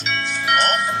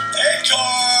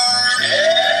card.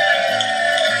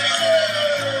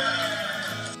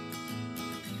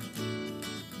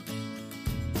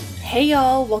 Hey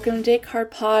y'all, welcome to Date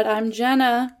Card Pod. I'm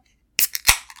Jenna.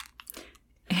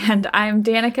 And I'm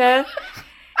Danica.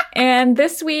 And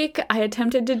this week, I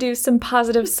attempted to do some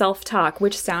positive self-talk,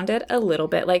 which sounded a little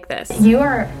bit like this. You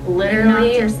are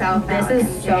literally yourself. This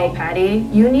is so petty.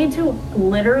 You need to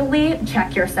literally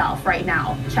check yourself right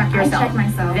now. Check yourself. I check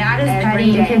myself. That is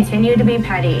every petty. day. Continue to be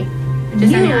petty.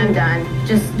 Just I'm done.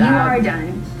 Just You are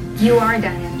done. You are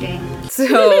done, MJ.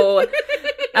 So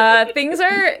things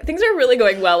are really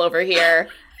going well over here.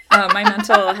 My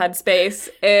mental headspace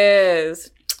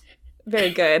is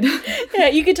very good. Yeah,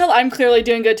 you can tell I'm clearly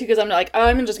doing good too because I'm like,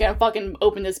 I'm just gonna fucking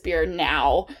open this beer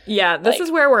now. Yeah, this is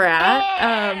where we're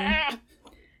at.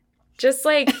 Just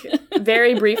like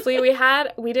very briefly,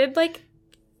 we did like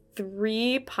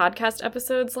 3 podcast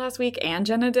episodes last week, and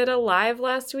Jenna did a live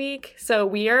last week. So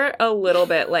we are a little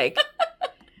bit like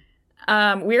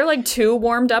we're like too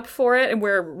warmed up for it, and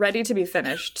we're ready to be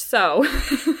finished. So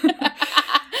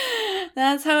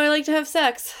That's how I like to have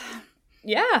sex.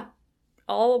 yeah,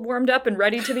 all warmed up and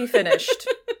ready to be finished.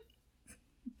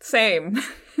 Same.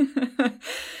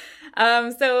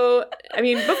 So, I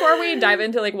mean, before we dive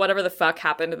into like whatever the fuck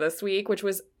happened this week, which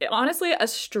was honestly a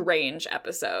strange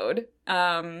episode,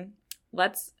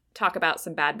 let's talk about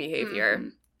some bad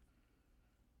behavior.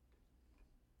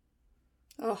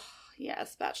 Oh,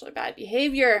 yes, Bachelor bad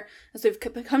behavior, as we've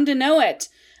come to know it.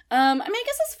 I mean, I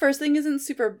guess this first thing isn't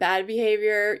super bad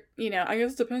behavior. You know, I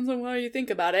guess it depends on how you think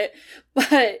about it.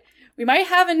 But we might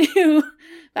have a new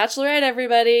Bachelorette,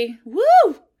 everybody. Woo!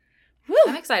 Woo!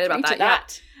 I'm excited about Drink that.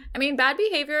 to Yeah. I mean, bad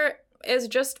behavior is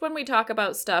just when we talk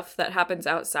about stuff that happens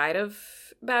outside of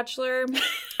Bachelor.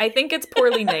 I think it's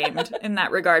poorly named in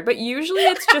that regard, but usually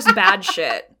it's just bad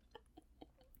shit.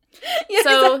 Yeah,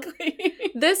 So, exactly.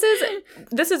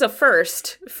 This is a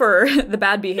first for the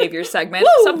bad behavior segment.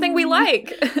 Woo! Something we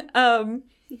like.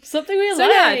 Something we So,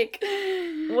 yeah. like.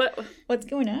 What's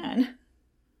going on?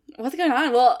 What's going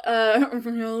on? Well,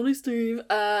 Reality Steve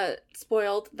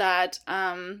spoiled that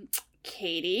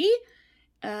Katie,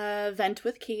 Vent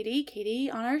with Katie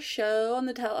on our show on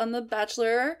the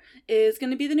Bachelor is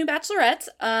going to be the new Bachelorette.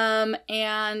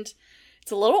 And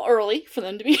it's a little early for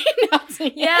them to be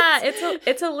announcing Yeah, it.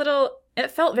 it's a little. It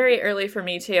felt very early for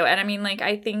me too, and I mean, like,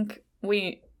 I think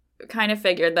we kind of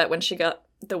figured that when she got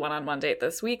the one-on-one date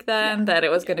this week, then that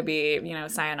it was going to be, you know,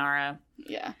 sayonara.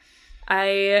 Yeah.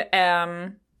 I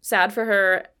am sad for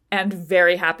her and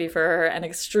very happy for her and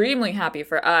extremely happy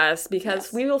for us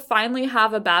because we will finally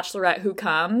have a Bachelorette who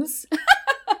comes.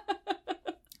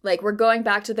 Like, we're going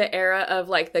back to the era of,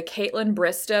 like, the Caitlin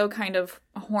Bristow kind of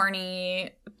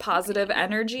horny, positive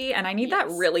energy, and I need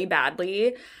that really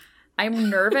badly.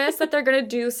 I'm nervous that they're gonna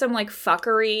do some, like,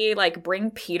 fuckery, like, bring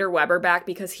Peter Weber back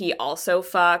because he also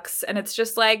fucks, and it's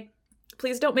just like,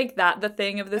 please don't make that the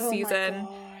thing of the season. My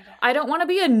God. I don't want to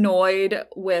be annoyed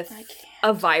with I can't.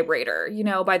 a vibrator, you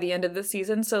know, by the end of the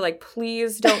season, so, like,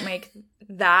 please don't make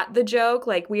that the joke.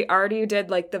 Like, we already did,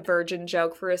 like, the virgin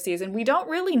joke for a season. We don't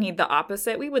really need the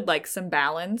opposite. We would like some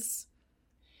balance.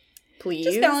 Please.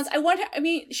 Just balance. I want her, I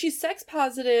mean, she's sex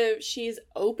positive. She's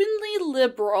openly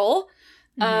liberal.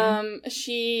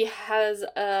 She has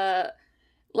a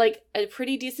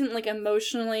pretty decent, like,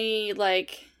 emotionally,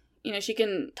 like, you know, she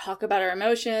can talk about her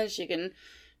emotions. She can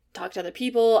talk to other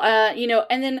people, you know,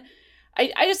 and then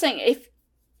I just think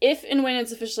if and when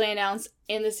it's officially announced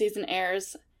and the season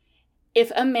airs,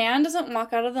 if a man doesn't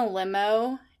walk out of the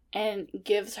limo and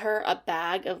gives her a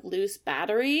bag of loose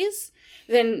batteries,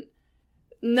 then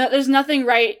no, there's nothing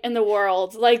right in the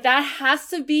world. Like, that has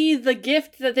to be the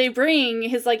gift that they bring.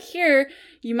 Is like, here,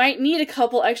 you might need a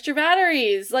couple extra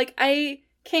batteries. Like, I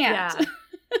can't. Yeah.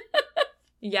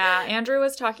 Yeah, Andrew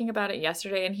was talking about it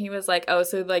yesterday, and he was like, oh,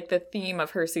 so, like, the theme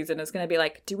of her season is going to be,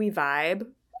 like, do we vibe?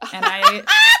 And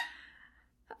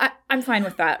I'm fine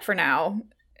with that for now.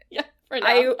 Yeah, for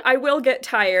now. I will get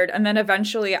tired, and then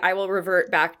eventually I will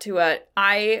revert back to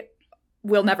I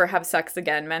will never have sex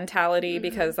again mentality,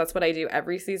 because that's what I do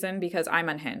every season, because I'm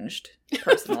unhinged,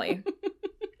 personally.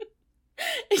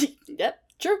 Yep,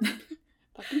 true.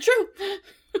 Fucking true.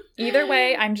 Either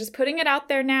way, I'm just putting it out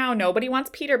there now. Nobody wants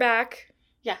Peter back.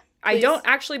 Yeah. I don't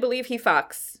actually believe he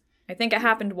fucks. I think it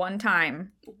happened one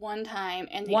time. One time,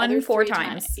 and the One other 4 3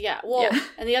 times. Yeah, well, Yeah.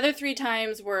 and the other 3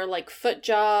 times were, like, foot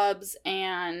jobs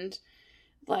and,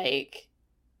 like,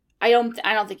 I don't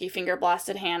think he finger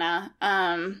blasted Hannah.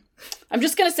 I'm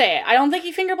just gonna say it. I don't think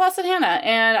he finger blasted Hannah,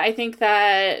 and I think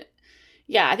that,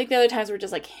 yeah, I think the other times were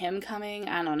just, like, him coming.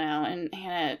 I don't know, and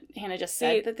Hannah just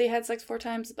said that they had sex 4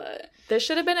 times, but This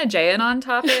should have been a Jay-Anon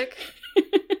topic.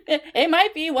 It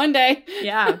might be one day.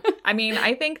 Yeah. I mean,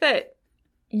 I think that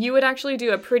you would actually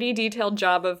do a pretty detailed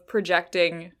job of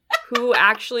projecting who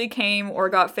actually came or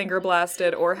got finger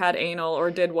blasted or had anal or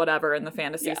did whatever in the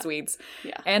fantasy suites.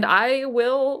 Yeah. And I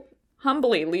will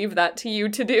humbly leave that to you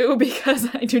to do because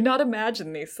I do not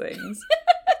imagine these things.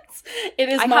 It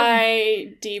is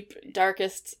my deep,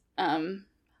 darkest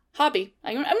hobby.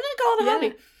 I'm going to call it a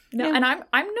hobby. No, and I'm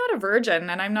not a virgin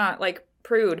and I'm not like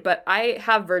prude, but I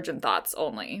have virgin thoughts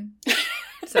only.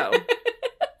 So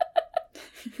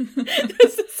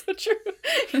this is so true.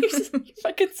 You're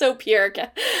fucking so pure.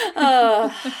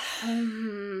 Love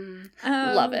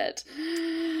it.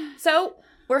 So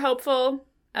we're hopeful.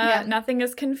 Nothing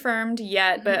is confirmed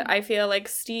yet, but I feel like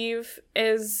Steve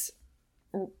is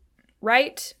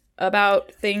right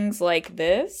about things like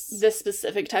this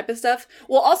specific type of stuff.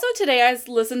 Well, also today I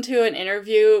listened to an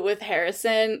interview with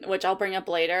Harrison, which I'll bring up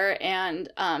later, and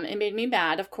it made me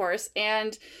mad, of course.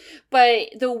 But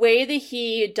the way that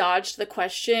he dodged the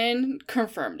question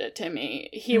confirmed it to me.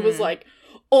 He was like,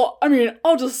 "Oh, I mean,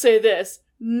 I'll just say this: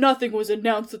 nothing was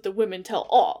announced at the Women Tell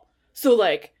All." So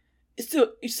like, and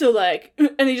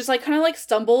he just like kind of like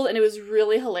stumbled, and it was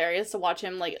really hilarious to watch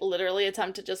him like literally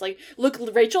attempt to just like look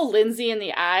Rachel Lindsay in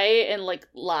the eye and like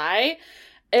lie.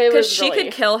 Because she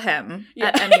could kill him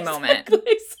at any moment.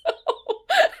 Exactly. So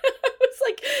I was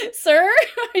like, "Sir,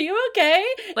 are you okay?"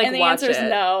 Like, and the answer is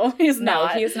no, he's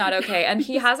not. No, he's not okay. And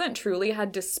he hasn't truly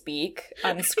had to speak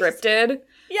unscripted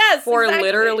for exactly.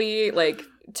 literally like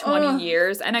 20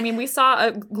 years. And I mean, we saw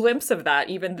a glimpse of that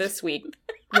even this week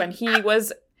when he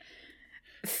was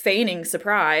feigning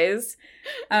surprise.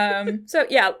 So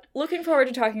yeah, looking forward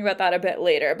to talking about that a bit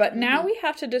later. But now we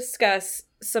have to discuss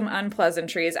some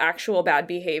unpleasantries, actual bad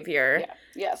behavior.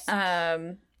 Yeah.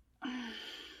 Yes.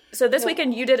 So this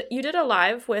weekend you did a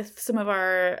live with some of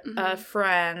our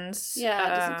friends.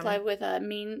 Yeah, did some live with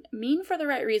Mean for the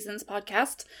Right Reasons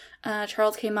podcast.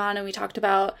 Charles came on and we talked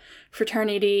about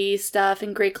fraternity stuff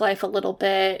and Greek life a little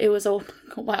bit. It was a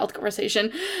wild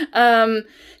conversation.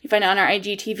 You find it on our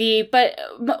IGTV, but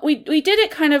we did it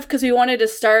kind of because we wanted to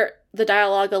start the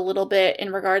dialogue a little bit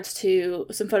in regards to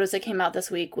some photos that came out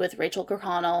this week with Rachel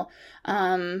Kirkconnell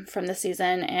from this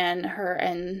season, and her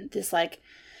and this like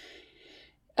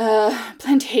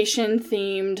plantation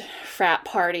themed frat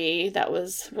party that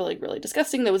was really, really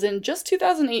disgusting, that was in just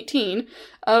 2018.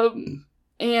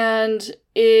 And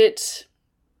it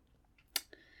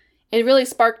really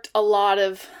sparked a lot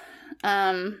of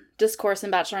discourse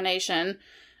in Bachelor Nation.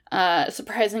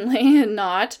 Surprisingly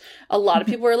not. A lot of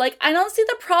people were like, "I don't see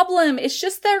the problem. It's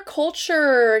just their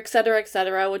culture,"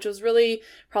 etc., which was really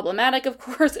problematic, of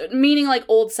course, meaning like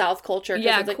old South culture.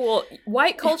 Yeah, like, cool.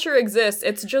 White culture exists.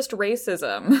 It's just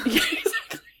racism. Yeah,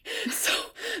 exactly. So,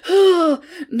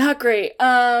 not great.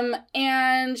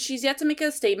 And she's yet to make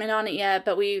a statement on it yet,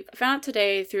 but we found out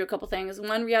today through a couple things.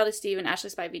 One, Reality Steve and Ashley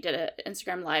Spivey did an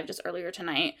Instagram live just earlier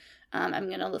tonight. I'm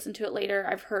going to listen to it later.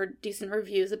 I've heard decent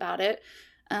reviews about it.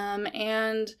 I'm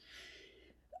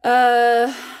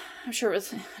sure it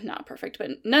was not perfect, but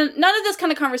none of this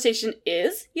kind of conversation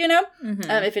is,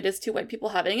 if it is two white people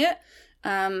having it,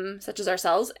 such as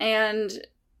ourselves. And,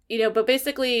 but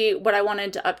basically what I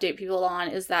wanted to update people on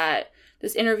is that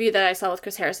this interview that I saw with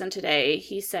Chris Harrison today,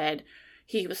 he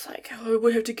was like, "Oh,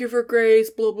 we have to give her grace,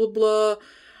 blah, blah, blah.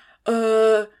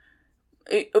 But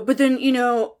then,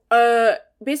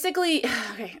 basically,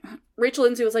 okay, Rachel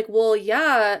Lindsay was like, "Well,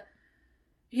 yeah."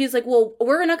 He's like, "Well,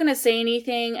 we're not going to say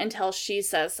anything until she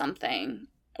says something,"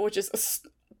 which is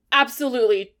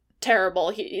absolutely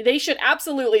terrible. They should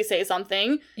absolutely say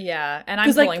something. Yeah, and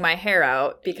I'm pulling my hair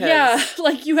out because... Yeah,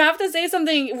 like, you have to say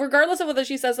something regardless of whether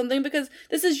she says something, because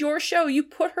this is your show. You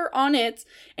put her on it,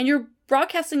 and you're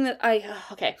broadcasting that...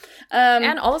 Okay.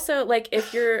 And also, like,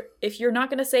 if you're not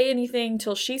going to say anything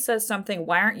till she says something,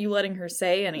 why aren't you letting her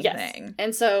say anything? Yes.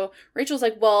 And so Rachel's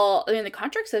like, "Well, I mean, the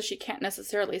contract says she can't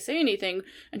necessarily say anything,"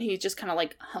 and he just kind of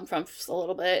like humfrumps a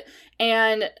little bit.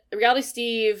 And Reality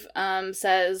Steve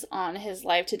says on his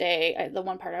live today, the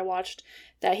one part I watched,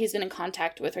 that he's been in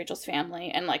contact with Rachel's family,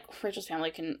 and like Rachel's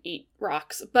family can eat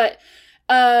rocks, but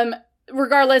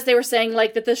regardless, they were saying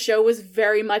like that the show was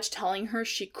very much telling her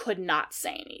she could not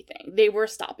say anything. They were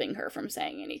stopping her from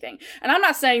saying anything. And I'm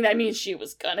not saying that means she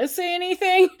was gonna say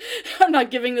anything. I'm not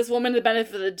giving this woman the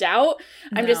benefit of the doubt.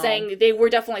 I'm just saying they were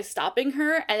definitely stopping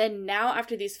her. And then now,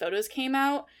 after these photos came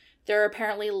out, they're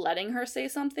apparently letting her say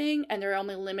something, and they're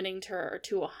only limiting her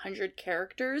to 100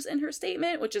 characters in her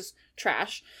statement, which is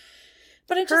trash.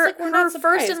 But it's just like, we're not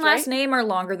surprised, first and last name are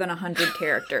longer than 100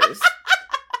 characters.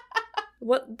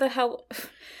 What the hell?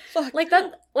 Fuck. Like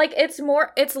that, like it's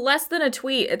less than a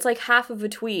tweet. It's like half of a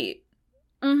tweet.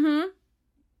 Mm-hmm.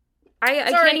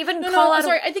 I can't even call out.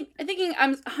 Sorry, I'm thinking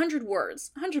I'm 100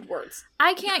 words. 100 words.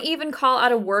 I can't even call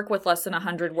out a work with less than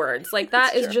 100 words. Like,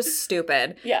 that is just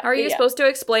stupid. Yeah. How are you supposed to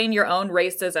explain your own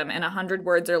racism in 100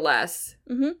 words or less?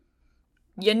 Mm-hmm.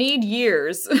 You need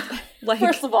years. Like,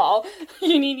 first of all,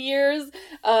 you need years.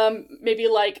 Maybe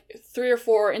like 3 or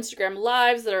 4 Instagram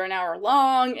lives that are an hour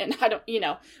long, and I don't,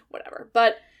 whatever.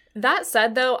 But that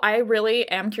said, though, I really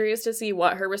am curious to see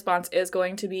what her response is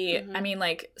going to be. Mm-hmm. I mean,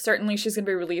 like, certainly she's going to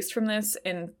be released from this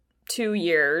in 2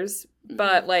 years,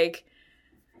 but, like,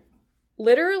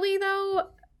 literally, though,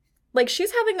 like,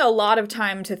 she's having a lot of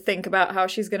time to think about how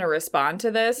she's going to respond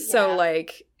to this. Yeah. So,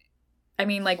 like, I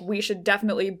mean, like, we should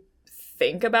definitely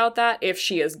think about that if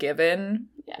she is given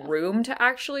room to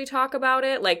actually talk about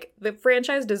it. Like, the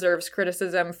franchise deserves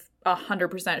criticism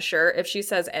 100% sure if she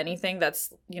says anything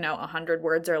that's 100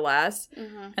 words or less,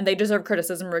 and they deserve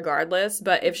criticism regardless.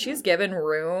 But if she's given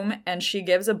room and she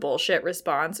gives a bullshit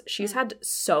response, she's had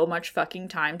so much fucking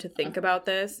time to think about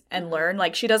this and learn.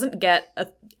 Like, she doesn't get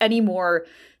any more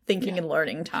thinking and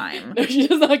learning time. No, she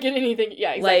does not get anything.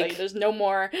 Yeah, exactly. Like, there's no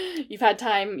more. You've had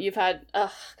time. You've had.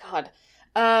 Oh God.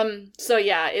 So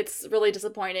yeah, it's really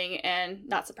disappointing and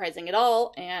not surprising at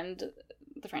all. And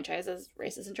the franchise is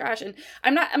racist and trash.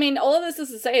 And all of this is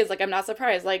to say is, like, I'm not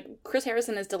surprised. Like, Chris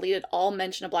Harrison has deleted all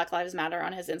mention of Black Lives Matter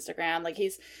on his Instagram. Like,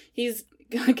 he's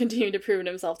continued to prove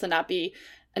himself to not be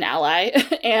an ally.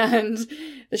 And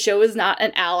the show is not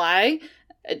an ally.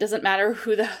 It doesn't matter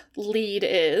who the lead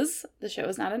is. The show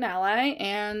is not an ally.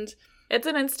 And it's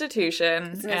an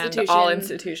institution. And all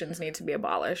institutions need to be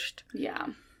abolished. Yeah.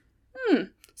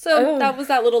 So that was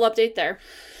that little update there.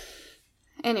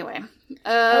 Anyway.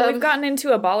 We've gotten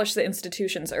into abolish the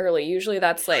institutions early. Usually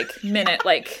that's like minute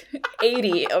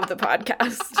 80 of the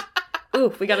podcast.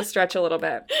 Ooh, we got to stretch a little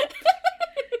bit.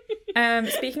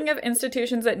 Speaking of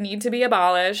institutions that need to be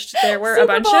abolished, there were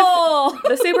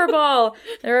the Super Bowl.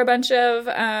 There were a bunch of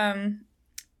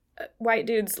white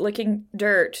dudes licking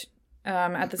dirt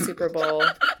at the Super Bowl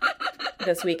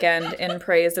this weekend in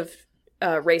praise of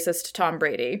racist Tom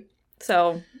Brady.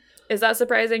 So, is that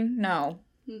surprising? No.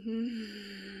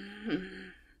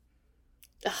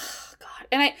 Oh God,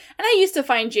 and I used to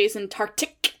find Jason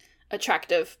Tartick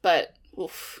attractive, but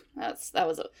oof, that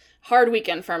was a hard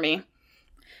weekend for me.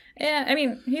 Yeah, I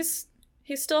mean, he's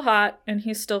still hot and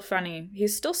he's still funny.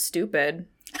 He's still stupid.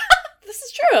 This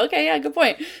is true. Okay, yeah, good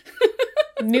point.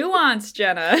 Nuance,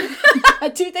 Jenna.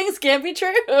 2 things can't be true.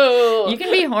 You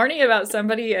can be horny about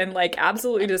somebody and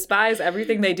absolutely despise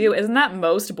everything they do. Isn't that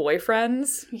most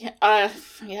boyfriends? Yeah.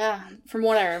 From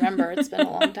what I remember, it's been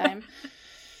a long time.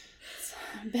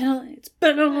 It's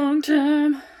been a long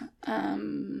time.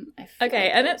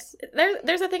 Okay, and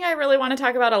there's a thing I really want to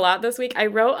talk about a lot this week. I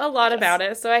wrote a lot about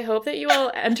it, so I hope that you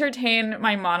will entertain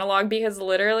my monologue, because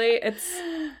literally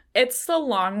it's the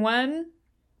long one,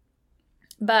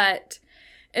 but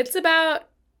it's about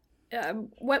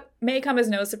what may come as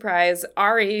no surprise,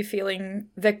 Ari feeling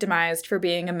victimized for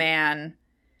being a man.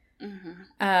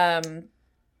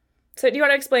 So do you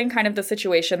want to explain kind of the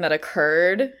situation that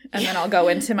occurred? And then I'll go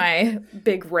into my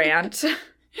big rant.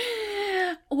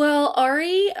 Well,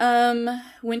 Ari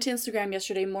went to Instagram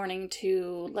yesterday morning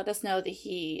to let us know that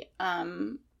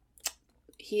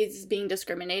he's being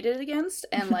discriminated against.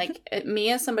 And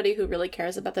me, as somebody who really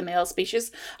cares about the male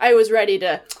species, I was ready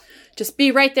to just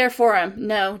be right there for him.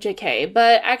 No, JK.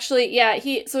 But actually, yeah,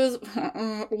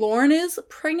 Lauren is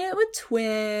pregnant with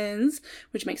twins,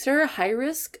 which makes her a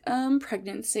high-risk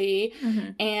pregnancy.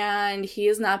 And he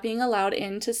is not being allowed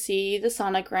in to see the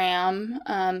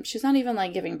sonogram. She's not even,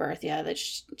 giving birth yet. That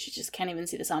she just can't even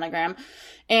see the sonogram.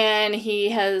 And he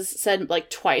has said,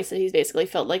 twice that he's basically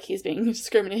felt like he's being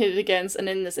discriminated against. And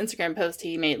in this Instagram post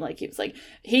he made,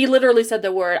 he literally said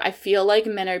the word, "I feel like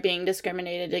men are being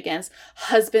discriminated against.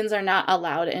 Husbands are not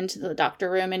allowed into the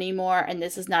doctor room anymore, and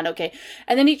this is not okay."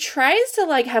 And then he tries to,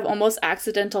 have almost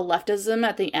accidental leftism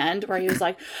at the end, where he was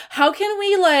like, how can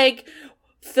we,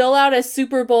 fill out a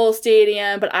Super Bowl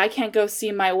stadium, but I can't go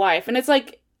see my wife? And it's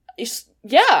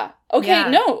yeah. Okay, yeah.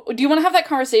 No. Do you want to have that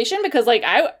conversation? Because,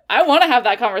 I want to have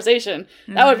that conversation.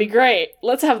 That would be great.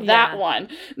 Let's have that one.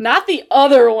 Not the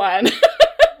other one.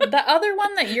 The other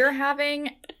one that you're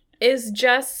having is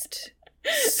just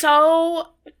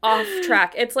so off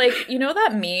track. It's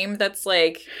that meme that's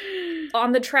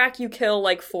on the track you kill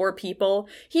 4 people.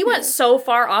 He went so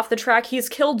far off the track, he's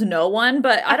killed no one,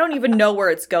 but I don't even know where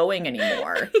it's going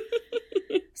anymore.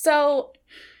 So...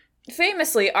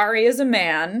 famously, Ari is a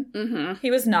man. He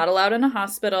was not allowed in a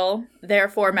hospital.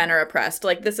 Therefore, men are oppressed.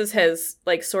 This is his,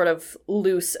 sort of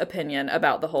loose opinion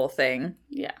about the whole thing.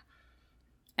 Yeah.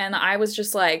 And I was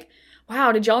just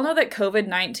wow, did y'all know that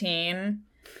COVID-19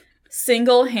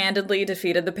 single-handedly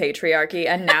defeated the patriarchy,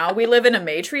 and now we live in a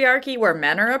matriarchy where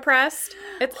men are oppressed.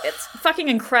 It's fucking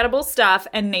incredible stuff,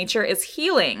 and nature is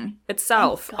healing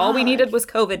itself. All we needed was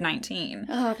COVID-19.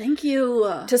 Oh, thank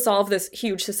you. To solve this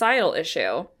huge societal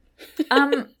issue.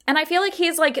 And I feel like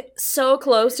he's, like, so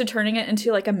close to turning it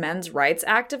into, like, a men's rights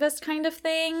activist kind of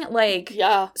thing. Like,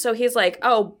 yeah. So he's like,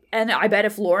 oh, and I bet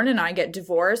if Lauren and I get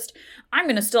divorced, I'm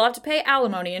going to still have to pay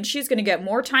alimony, and she's going to get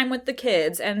more time with the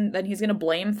kids, and then he's going to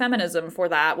blame feminism for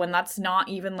that when that's not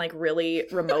even, like, really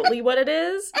remotely what it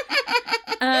is.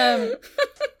 But,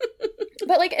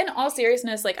 like, in all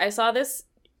seriousness, like, I saw this,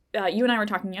 you and I were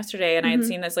talking yesterday, and I had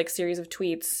seen this, like, series of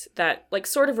tweets that, like,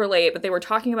 sort of relate, but they were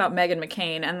talking about Meghan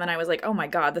McCain, and then I was like, oh my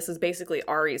god, this is basically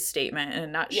Ari's statement in a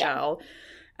nutshell.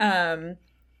 Yeah.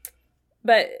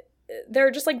 But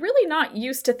they're just, like, really not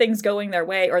used to things going their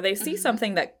way, or they see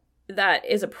something that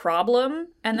is a problem,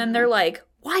 and then they're like,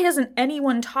 why isn't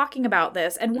anyone talking about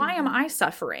this, and why am I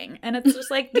suffering? And it's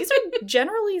just like, these are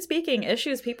generally speaking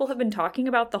issues people have been talking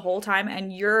about the whole time,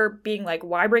 and you're being like,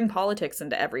 why bring politics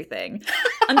into everything?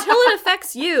 Until it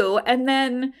affects you, and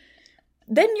then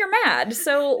you're mad.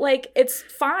 So, like, it's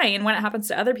fine when it happens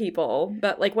to other people,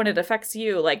 but, like, when it affects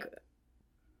you, like,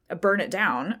 burn it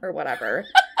down or whatever.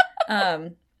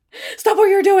 Stop what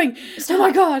you're doing! Stop. Oh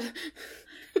my god!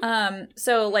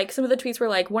 So, like, some of the tweets were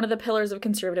like, one of the pillars of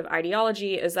conservative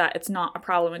ideology is that it's not a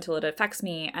problem until it affects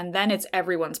me, and then it's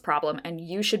everyone's problem, and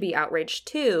you should be outraged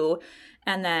too.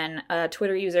 And then a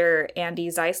Twitter user, Andy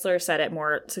Zeisler, said it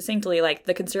more succinctly, like,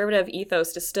 the conservative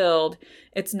ethos distilled,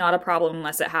 it's not a problem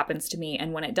unless it happens to me,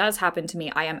 and when it does happen to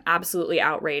me, I am absolutely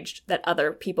outraged that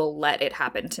other people let it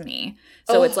happen to me.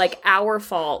 So it's, like, our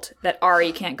fault that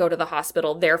Ari can't go to the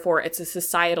hospital, therefore it's a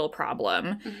societal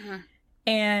problem.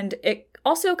 And it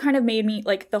also kind of made me,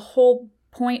 like, the whole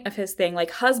point of his thing,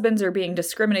 like, husbands are being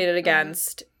discriminated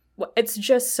against. It's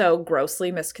just so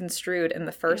grossly misconstrued in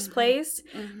the first place.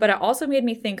 But it also made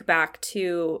me think back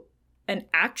to an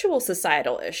actual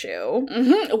societal issue.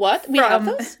 What? We have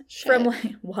those? From,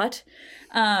 like, what?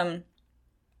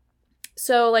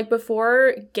 So, like,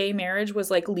 before gay marriage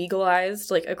was, like, legalized,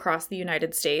 like, across the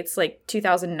United States, like,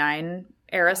 2009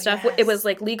 era stuff, it was,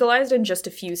 like, legalized in just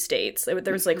a few states.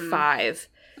 There was, like, 5.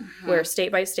 Where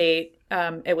state by state,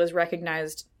 it was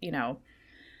recognized, you know,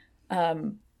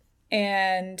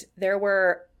 and there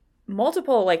were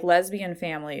multiple, like, lesbian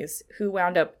families who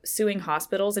wound up suing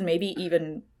hospitals and maybe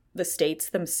even the states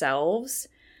themselves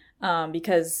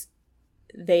because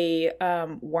they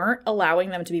weren't allowing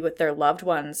them to be with their loved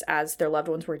ones as their loved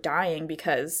ones were dying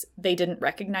because they didn't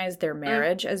recognize their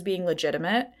marriage as being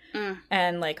legitimate.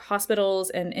 And, like, hospitals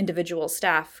and individual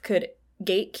staff could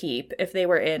gatekeep if they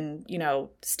were in, you know,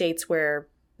 states where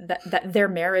that their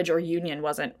marriage or union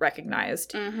wasn't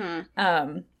recognized.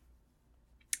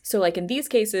 So, like, in these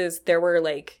cases, there were,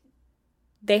 like,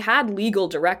 they had legal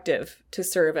directive to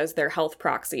serve as their health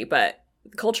proxy, but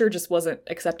the culture just wasn't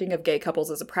accepting of gay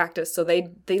couples as a practice, so they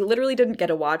literally didn't get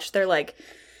to watch their, like,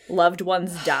 loved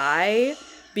ones die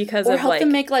because or of, help like,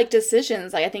 them make, like,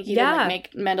 decisions. Like, I think he did, like,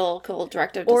 make medical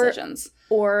directive decisions.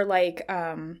 Or, like,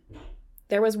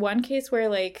 there was one case where,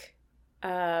 like,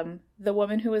 the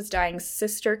woman who was dying's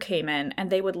sister came in, and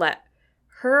they would let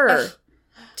her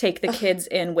take the kids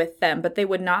in with them, but they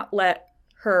would not let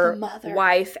her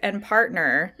wife and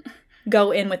partner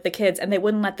go in with the kids, and they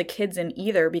wouldn't let the kids in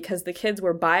either because the kids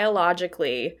were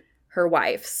biologically her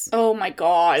wife's. Oh my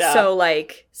god. So,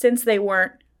 like, since they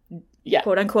weren't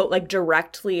quote unquote, like,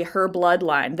 directly her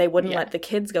bloodline, they wouldn't let the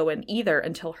kids go in either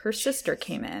until her sister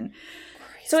came in.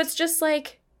 Christ. So it's just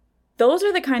like, those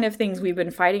are the kind of things we've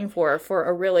been fighting for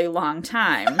a really long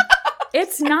time.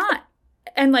 It's not,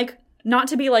 and, like, not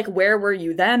to be like, where were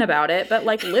you then about it, but,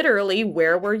 like, literally,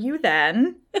 where were you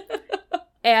then?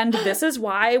 And this is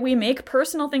why we make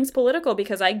personal things political,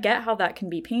 because I get how that can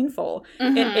be painful.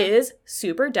 It is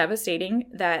super devastating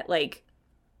that, like,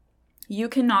 you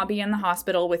cannot be in the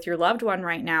hospital with your loved one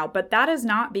right now, but that is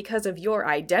not because of your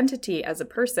identity as a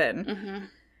person.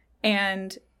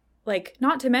 And, like,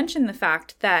 not to mention the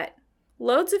fact that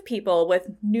loads of people with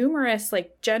numerous,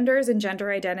 like, genders and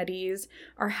gender identities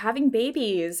are having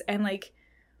babies and, like,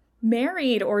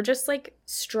 married or just, like,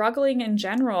 struggling in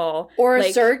general. Or,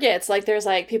 like, surrogates. Like, there's,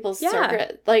 like, people's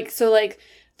surrogate. Like, so, like,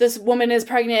 this woman is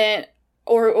pregnant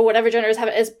or whatever gender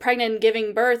is pregnant and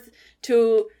giving birth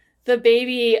to the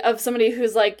baby of somebody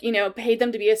who's, like, you know, paid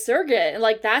them to be a surrogate. And,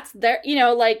 like, that's their, you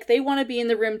know, like, they want to be in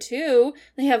the room too.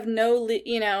 They have no,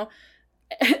 you know,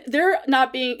 they're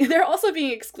also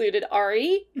being excluded,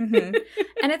 Ari. And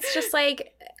it's just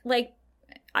like,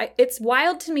 it's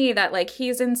wild to me that, like,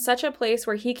 he's in such a place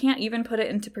where he can't even put it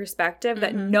into perspective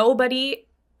that nobody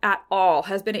at all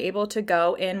has been able to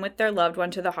go in with their loved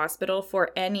one to the hospital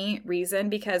for any reason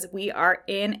because we are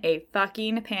in a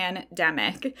fucking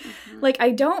pandemic. Like,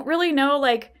 I don't really know,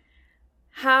 like,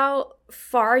 how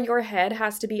far your head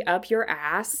has to be up your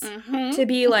ass to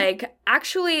be like,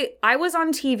 actually, I was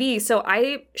on TV, so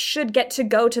I should get to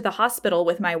go to the hospital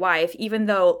with my wife, even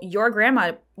though your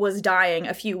grandma was dying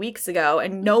a few weeks ago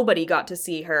and nobody got to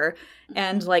see her.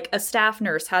 And like a staff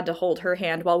nurse had to hold her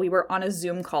hand while we were on a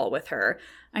Zoom call with her.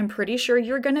 I'm pretty sure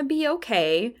you're going to be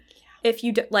okay. If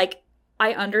you like,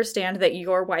 I understand that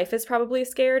your wife is probably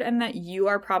scared and that you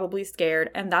are probably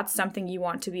scared, and that's something you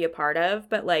want to be a part of.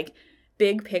 But like,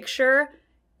 big picture,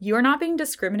 you're not being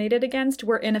discriminated against.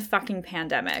 We're in a fucking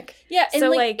pandemic. Yeah, and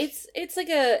so like it's like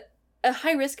a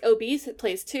high risk obese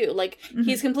place too. Like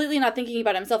he's completely not thinking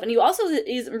about himself, and he also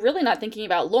is really not thinking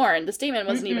about Lauren. The statement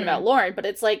wasn't even about Lauren, but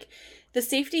it's like the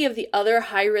safety of the other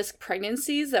high risk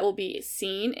pregnancies that will be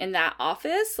seen in that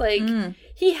office. Like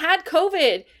he had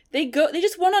COVID. They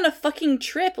just went on a fucking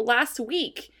trip last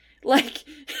week. Like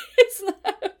it's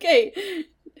not okay.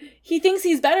 He thinks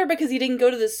he's better because he didn't go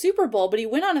to the Super Bowl, but he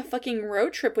went on a fucking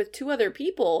road trip with 2 other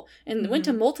people and went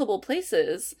to multiple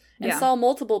places and saw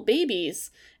multiple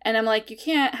babies. And I'm like, you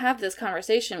can't have this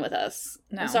conversation with us.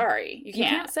 No. I'm sorry. You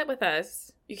can't sit with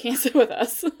us. You can't sit with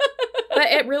us. But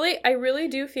I really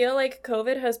do feel like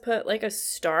COVID has put like a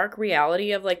stark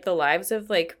reality of like the lives of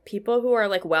like people who are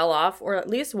like well off, or at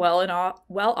least well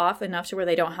off enough to where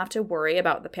they don't have to worry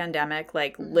about the pandemic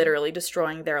like literally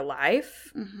destroying their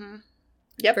life.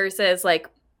 Yep. Versus like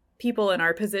people in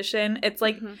our position. It's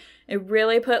like it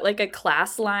really put like a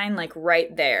class line like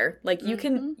right there. Like you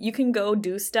can go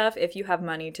do stuff if you have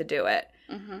money to do it.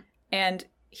 And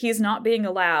he's not being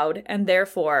allowed, and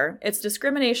therefore it's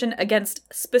discrimination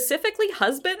against specifically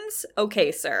husbands.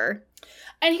 Okay, sir.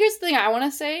 And here's the thing I want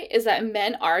to say is that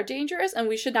men are dangerous and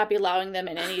we should not be allowing them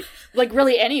in any, like,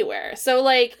 really anywhere. So,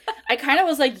 like, I kind of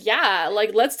was like, yeah,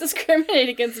 like, let's discriminate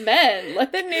against men.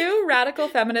 Like, the new radical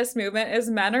feminist movement is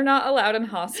men are not allowed in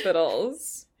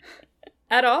hospitals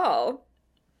at all.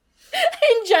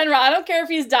 In general, I don't care if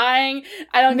he's dying.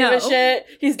 I don't give a shit.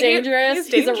 He's dangerous.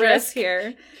 He's a risk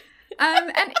here.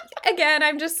 And again,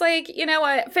 I'm just like, you know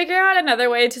what? Figure out another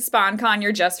way to SpawnCon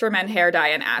your Just for Men hair dye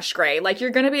and ash gray. Like,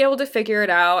 you're going to be able to figure it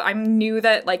out. I knew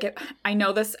that, like, I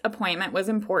know this appointment was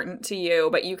important to you,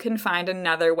 but you can find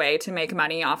another way to make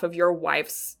money off of your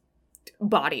wife's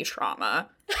body trauma.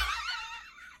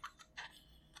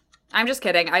 I'm just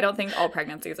kidding. I don't think all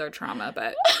pregnancies are trauma,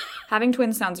 but having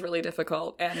twins sounds really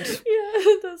difficult. And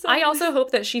I also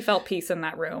hope that she felt peace in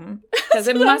that room, because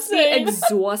it must be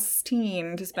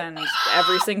exhausting to spend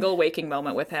every single waking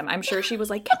moment with him. I'm sure she was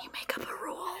like, can you make up a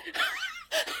rule?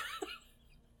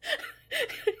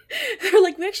 They're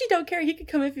like, we actually don't care. He could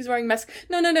come if he's wearing a mask.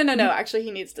 No. Actually,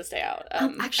 he needs to stay out.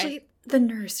 The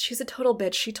nurse, she's a total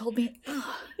bitch. She told me,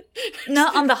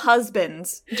 not on the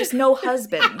husbands. Just no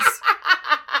husbands.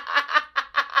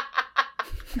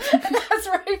 That's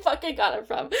where I fucking got it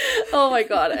from. Oh my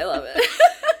god, I love it.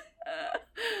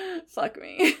 Fuck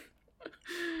me.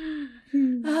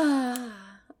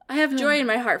 I have joy in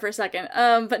my heart for a second.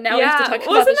 But now we have to talk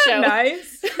about the show. Wasn't that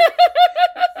nice?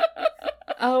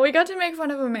 Oh, we got to make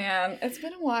fun of a man. It's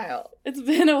been a while. It's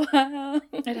been a while.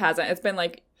 It hasn't. It's been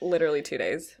like literally 2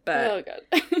 days. But oh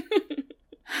god.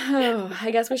 Oh,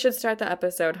 I guess we should start the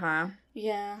episode, huh?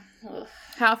 Yeah. Ugh.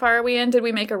 How far are we in? Did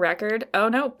we make a record? Oh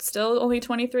no, still only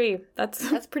 23.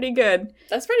 That's pretty good.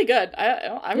 That's pretty good.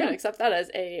 I'm gonna accept that as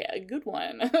a good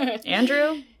one.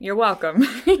 Andrew, you're welcome.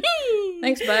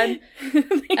 Thanks, bud.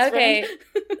 Thanks, okay,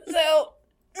 so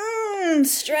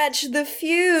Stretch the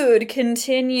Feud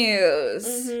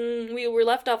continues. We were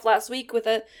left off last week with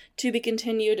a to be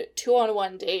continued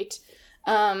 2-on-1 date.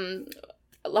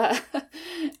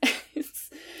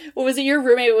 What was it? Your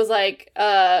roommate was like,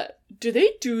 do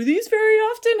they do these very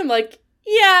often? I'm like,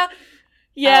 yeah.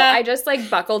 I just like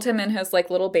buckled him in his like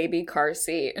little baby car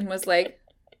seat and was like,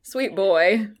 sweet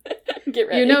boy, get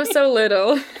ready. You know so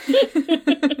little.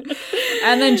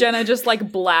 And then Jenna just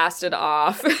like blasted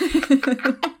off.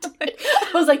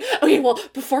 I was like, okay, well,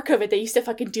 before COVID, they used to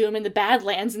fucking do them in the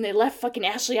Badlands and they left fucking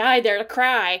Ashley I there to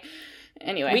cry.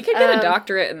 Anyway, we could get a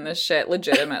doctorate in this shit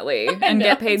legitimately and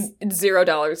get paid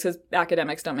 $0 because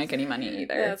academics don't make any money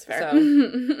either. Yeah, that's fair.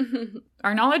 So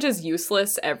our knowledge is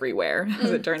useless everywhere, as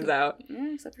it turns out.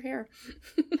 Yeah, except for here.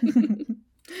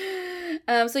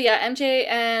 So yeah, MJ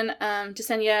and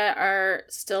Jasenia are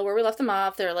still where we left them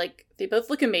off. They're like, they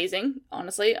both look amazing,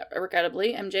 honestly,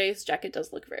 regrettably. MJ's jacket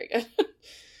does look very good.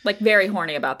 Like, very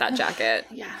horny about that jacket.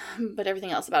 Yeah, but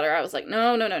everything else about her, I was like,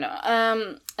 no.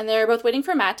 And they're both waiting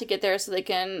for Matt to get there so they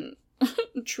can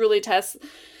truly test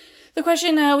The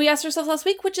question we asked ourselves last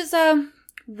week, which is,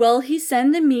 will he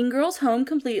send the mean girls home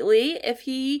completely if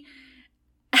he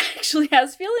actually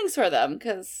has feelings for them?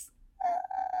 Because...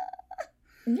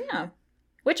 yeah.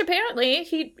 Which apparently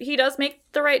he does make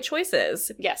the right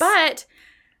choices. Yes. But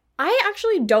I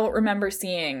actually don't remember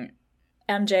seeing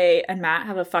MJ and Matt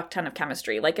have a fuck ton of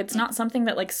chemistry. Like, it's not something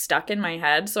that, like, stuck in my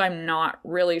head, so I'm not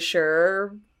really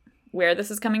sure where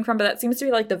this is coming from. But that seems to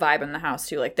be, like, the vibe in the house,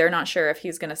 too. Like, they're not sure if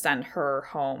he's going to send her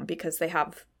home because they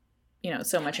have, you know,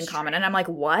 so much in common. And I'm like,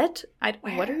 what?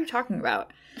 What are you talking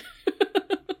about?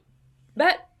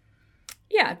 But,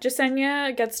 yeah,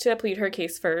 Jessenia gets to plead her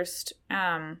case first.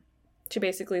 She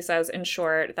basically says, in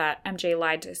short, that MJ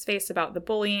lied to his face about the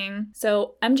bullying.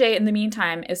 So MJ, in the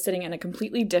meantime, is sitting in a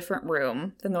completely different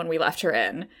room than the one we left her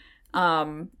in.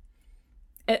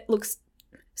 It looks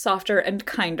softer and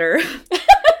kinder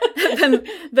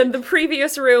than the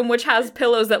previous room, which has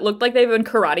pillows that look like they've been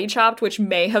karate chopped, which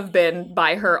may have been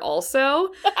by her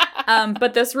also.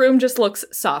 But this room just looks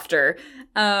softer.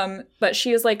 But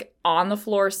she is, like, on the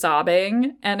floor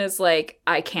sobbing and is like,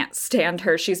 I can't stand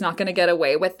her. She's not going to get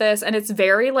away with this. And it's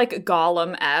very, like,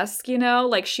 Gollum-esque, you know?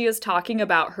 Like, she is talking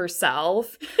about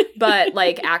herself, but,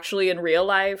 like, actually in real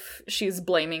life, she's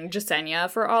blaming Jessenia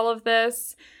for all of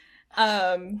this.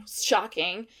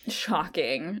 Shocking.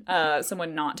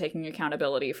 Someone not taking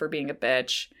accountability for being a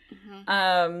bitch.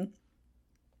 Mm-hmm.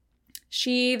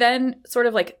 She then sort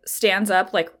of, like, stands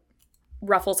up, like,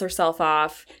 ruffles herself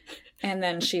off. And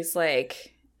then she's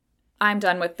like, I'm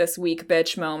done with this weak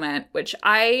bitch moment, which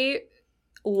I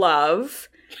love.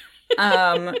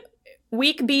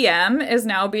 Weak BM is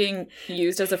now being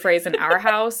used as a phrase in our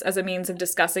house as a means of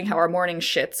discussing how our morning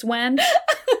shits went.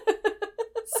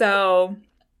 So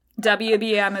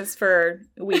WBM is for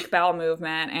weak bowel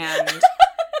movement. And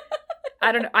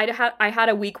I don't know, I had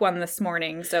a weak one this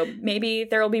morning, so maybe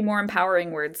there will be more empowering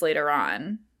words later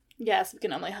on. Yes, we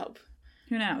can only hope.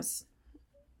 Who knows?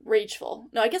 Rageful.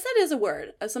 No, I guess that is a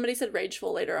word. Somebody said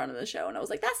rageful later on in the show, and I was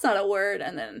like, that's not a word.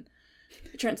 And then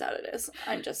it turns out it is.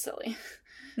 I'm just silly.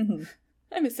 Mm-hmm.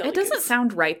 I'm a silly It doesn't goose.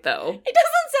 sound right, though. It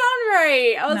doesn't sound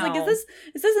right. I was No. like,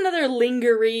 is this another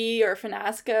lingerie or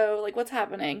finasco? Like, what's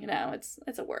happening? No, it's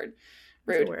a word.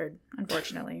 Rude. It's a word,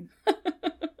 unfortunately.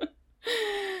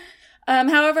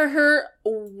 However, her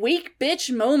weak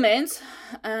bitch moment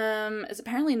is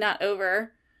apparently not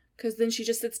over. Because then she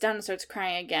just sits down and starts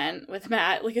crying again with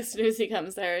Matt, like, as soon as he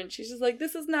comes there. And she's just like,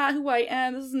 this is not who I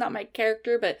am. This is not my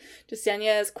character. But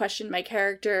Jessenia has questioned my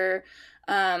character.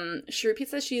 She repeats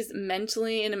that she's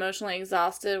mentally and emotionally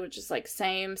exhausted, which is, like,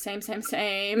 same.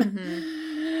 Mm-hmm.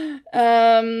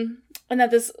 And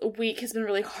that this week has been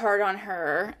really hard on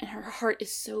her. And her heart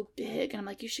is so big. And I'm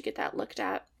like, you should get that looked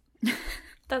at.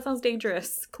 That sounds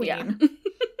dangerous, queen. Yeah.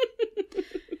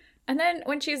 And then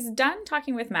when she's done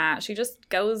talking with Matt, she just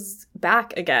goes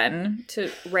back again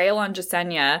to rail on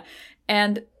Jessenia.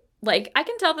 And, like, I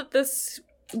can tell that this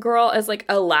girl is, like,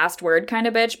 a last word kind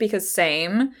of bitch because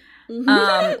same.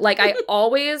 Like, I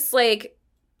always, like,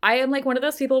 I am, like, one of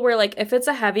those people where, like, if it's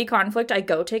a heavy conflict, I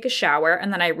go take a shower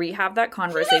and then I rehab that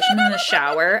conversation in the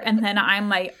shower. And then I'm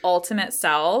my ultimate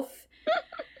self.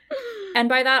 And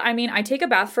by that, I mean, I take a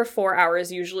bath for 4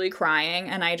 hours, usually crying,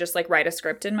 and I just, like, write a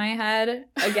script in my head.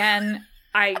 Again,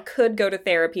 I could go to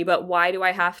therapy, but why do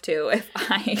I have to if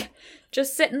I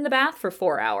just sit in the bath for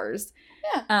 4 hours?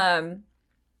 Yeah.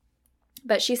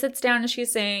 But she sits down and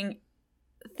she's saying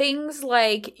things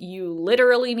like, you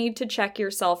literally need to check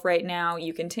yourself right now.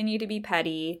 You continue to be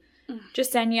petty.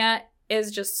 Jessenia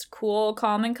is just cool,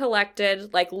 calm, and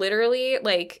collected. Like, literally,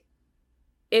 like...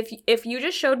 If you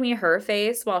just showed me her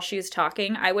face while she's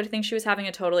talking, I would think she was having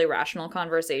a totally rational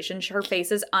conversation. Her face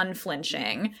is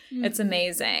unflinching. Mm-hmm. It's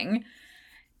amazing.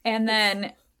 And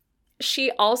then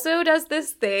she also does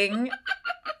this thing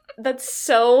that's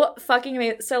so fucking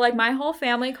amazing. So, like, my whole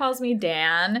family calls me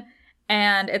Dan,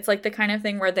 and it's, like, the kind of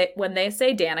thing where when they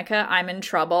say Danica, I'm in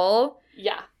trouble.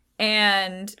 Yeah.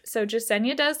 And so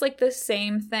Jessenia does, like, the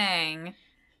same thing.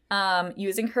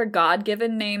 Using her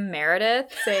God-given name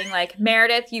Meredith, saying, like,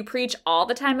 Meredith, you preach all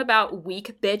the time about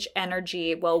weak bitch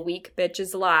energy. Well, weak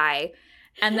bitches lie.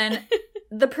 And then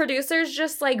the producers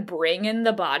just, like, bring in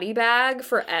the body bag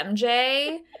for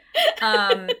MJ,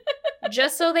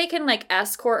 just so they can, like,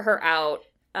 escort her out.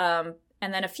 And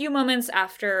then a few moments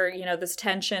after, you know, this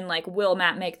tension, like, will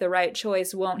Matt make the right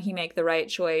choice? Won't he make the right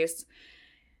choice?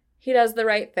 He does the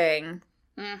right thing.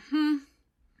 Mm-hmm.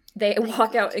 They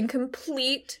walk out in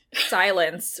complete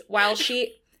silence while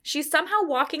she's somehow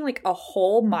walking, like, a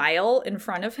whole mile in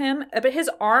front of him, but his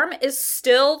arm is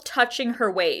still touching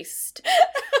her waist.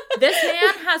 This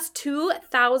man has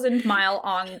 2,000-mile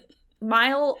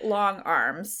mile-long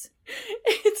arms.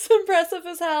 It's impressive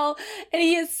as hell. And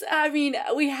he is, I mean,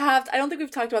 I don't think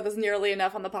we've talked about this nearly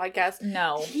enough on the podcast.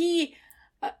 No.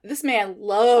 This man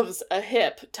loves a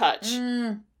hip touch.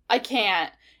 I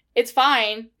can't. It's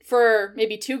fine for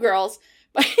maybe 2 girls,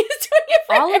 but he's doing it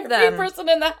for all of every them. person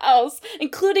in the house,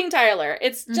 including Tyler.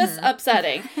 It's just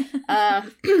upsetting.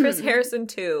 Chris Harrison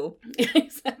too.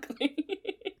 Exactly.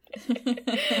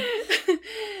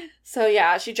 So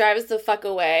yeah, she drives the fuck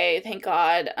away. Thank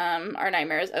God. Our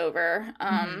nightmare is over.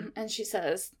 And she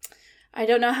says, I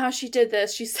don't know how she did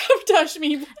this. She sabotaged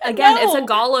me. Again, it's a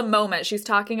Gollum moment. She's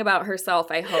talking about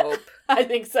herself, I hope. I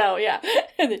think so, yeah.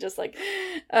 And they just like,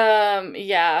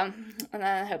 yeah. And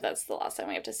I hope that's the last time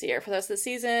we have to see her for the rest of the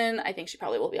season. I think she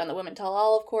probably will be on the Women Tell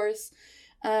All, of course.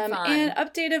 And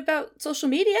update about social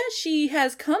media. She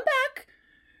has come back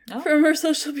from her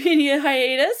social media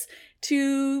hiatus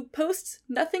to post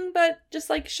nothing but just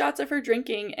like shots of her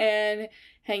drinking and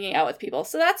hanging out with people.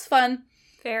 So that's fun.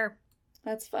 Fair.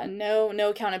 That's fun. No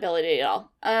accountability at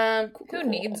all. Cool. Who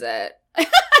needs it?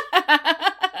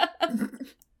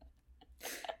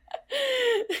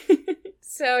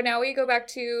 So now we go back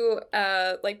to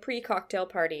like pre-cocktail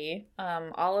party.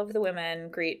 All of the women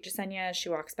greet Jessenia as she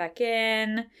walks back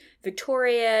in,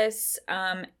 victorious,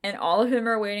 and all of them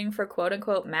are waiting for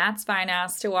quote-unquote Matt's fine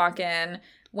ass to walk in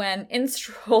when in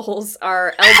strolls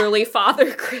our elderly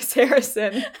father, Chris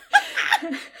Harrison,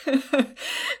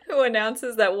 who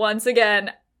announces that once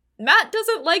again, Matt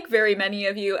doesn't like very many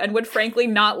of you and would frankly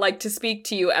not like to speak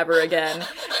to you ever again.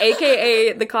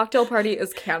 AKA, the cocktail party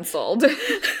is canceled.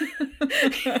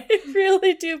 It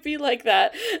really do be like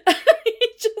that.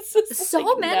 So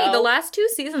like, many. No. The last 2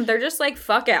 seasons, they're just like,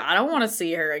 fuck it. I don't want to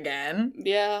see her again.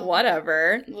 Yeah.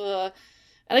 Whatever. Ugh.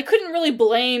 And I couldn't really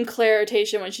blame Claire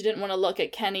Tatian when she didn't want to look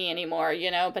at Kenny anymore, you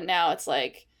know? But now it's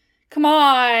like, come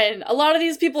on. A lot of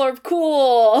these people are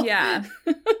cool. Yeah.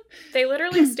 They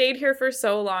literally stayed here for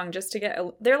so long just to get...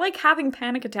 They're like having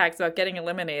panic attacks about getting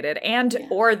eliminated.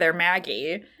 Or they're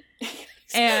Maggie.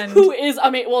 And who is... I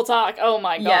mean, we'll talk. Oh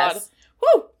my God. Yes.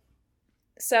 Woo!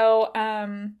 So,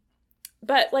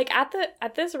 but like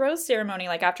at this rose ceremony,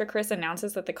 like after Chris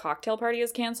announces that the cocktail party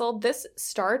is canceled, this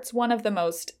starts one of the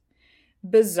most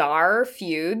bizarre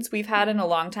feuds we've had in a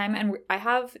long time. And I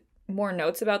have more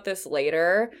notes about this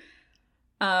later.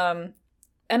 And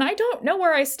I don't know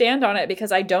where I stand on it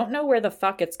because I don't know where the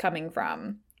fuck it's coming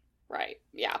from. Right.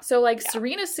 Yeah. So like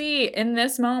Serena C in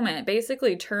this moment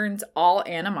basically turns all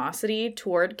animosity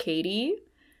toward Katie.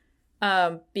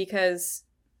 Because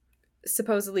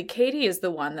supposedly Katie is the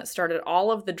one that started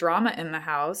all of the drama in the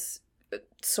house.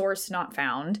 Source not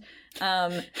found.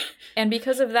 And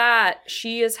because of that,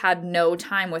 she has had no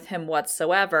time with him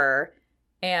whatsoever.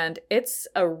 And it's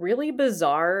a really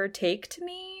bizarre take to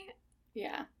me.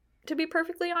 Yeah. To be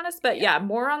perfectly honest. But yeah,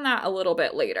 more on that a little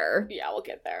bit later. Yeah, we'll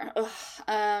get there.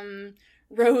 Ugh.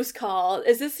 Rose call.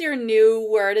 Is this your new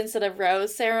word instead of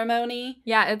rose ceremony?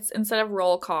 Yeah, it's instead of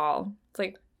roll call. It's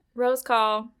like rose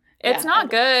call. It's not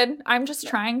good. I'm just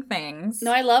trying things.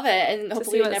 No, I love it. And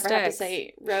hopefully we never have to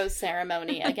say rose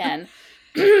ceremony again.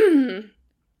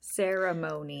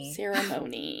 Ceremony.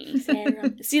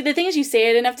 See, the thing is, you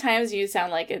say it enough times, you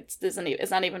sound like it's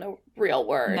not even a real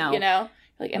word, you know?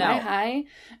 Like, am I high?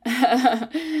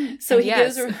 So he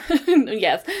gives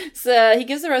yes. So he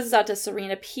gives the roses out to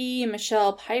Serena P,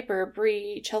 Michelle, Piper,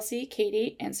 Bree, Chelsea,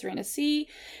 Katie, and Serena C,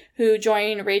 who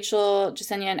join Rachel,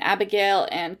 Jessenia, and Abigail,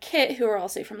 and Kit, who are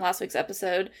also from last week's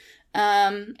episode.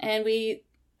 And we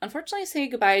unfortunately say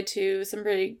goodbye to some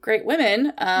really great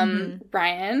women.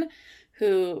 Brian,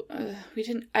 who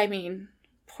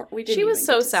she was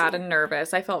so sad and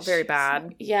nervous. I felt very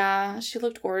bad. Yeah, she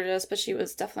looked gorgeous, but she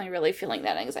was definitely really feeling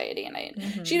that anxiety. And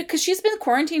because she's been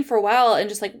quarantined for a while and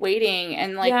just like waiting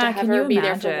and like to have her be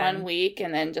there for 1 week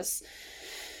and then just,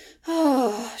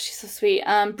 oh, she's so sweet.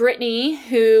 Brittany,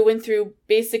 who went through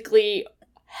basically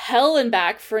hell and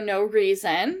back for no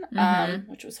reason,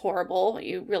 which was horrible.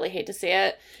 You really hate to see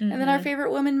it. And then our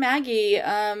favorite woman, Maggie,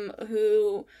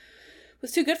 who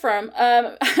was too good for him.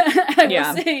 I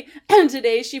will say,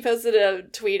 today she posted a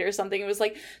tweet or something. It was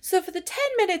like, so for the 10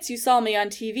 minutes you saw me on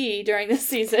TV during this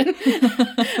season,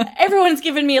 everyone's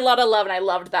given me a lot of love, and I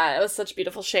loved that. It was such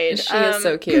beautiful shade. She is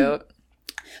so cute.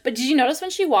 But did you notice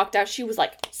when she walked out, she was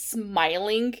like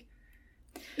smiling?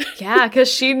 Yeah, because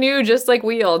she knew, just like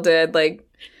we all did, like,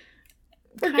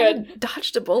 We're kind good. of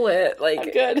dodged a bullet. Like,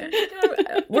 I'm good.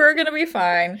 We're gonna be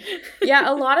fine. Yeah,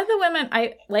 a lot of the women,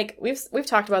 we've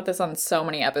talked about this on so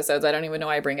many episodes. I don't even know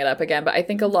why I bring it up again, but I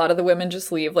think a lot of the women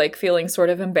just leave like feeling sort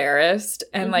of embarrassed,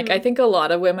 and like I think a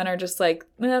lot of women are just like,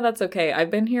 that's okay.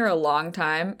 I've been here a long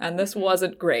time, and this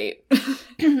wasn't great.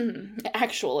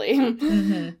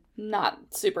 Actually, not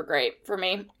super great for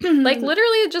me. Like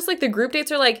literally, just like the group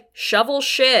dates are like shovel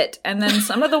shit, and then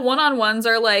some of the one-on-ones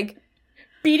are like.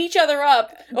 Beat each other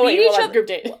up. Oh, Beat wait, each hold on, other. group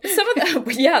date.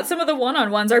 Some of the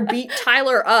one-on-ones are beat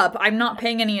Tyler up. I'm not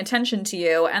paying any attention to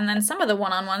you. And then some of the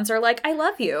one-on-ones are like, I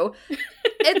love you.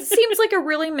 It seems like a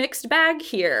really mixed bag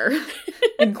here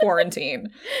in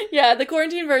quarantine. Yeah, the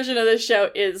quarantine version of this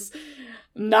show is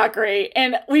not great.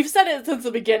 And we've said it since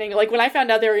the beginning. Like, when I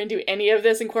found out they were going to do any of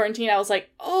this in quarantine, I was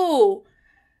like, oh,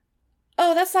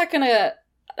 that's not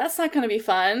gonna be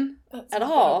fun at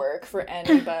all. Work for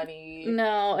anybody.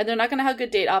 No, and they're not gonna have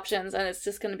good date options, and it's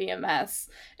just gonna be a mess.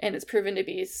 And it's proven to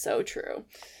be so true.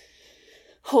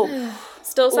 Oh,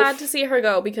 Still sad to see her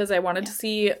go because I wanted to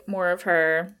see more of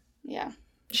her. Yeah,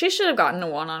 she should have gotten a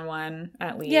one-on-one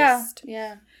at least.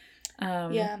 Yeah.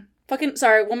 Fucking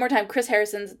sorry. One more time. Chris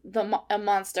Harrison's a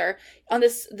monster. On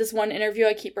this one interview,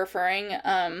 I keep referring.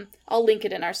 I'll link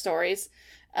it in our stories.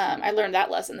 I learned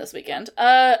that lesson this weekend.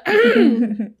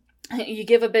 You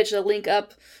give a bitch a link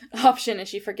up option and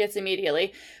she forgets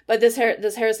immediately. But this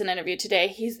Harrison interview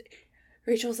today,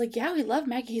 Rachel was like, yeah, we love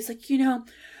Maggie. He's like,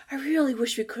 I really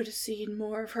wish we could have seen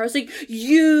more of her. I was like,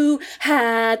 you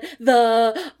had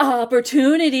the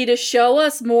opportunity to show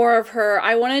us more of her.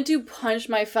 I wanted to punch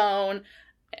my phone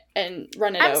and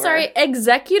run it over. I'm sorry,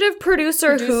 executive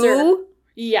producer who?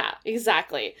 Yeah,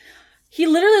 exactly. He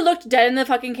literally looked dead in the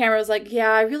fucking camera. Was like,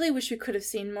 yeah, I really wish we could have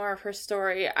seen more of her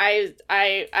story. You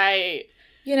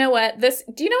know what?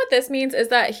 Do you know what this means? Is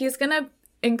that he's gonna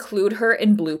include her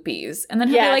in bloopies. And then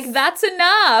he'll be like, that's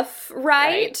enough,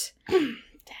 right? Damn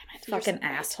it. Fucking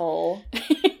asshole.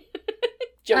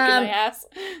 Joking my ass.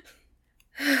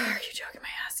 Are you joking my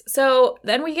ass? So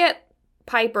then we get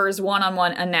Piper's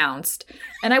one-on-one announced.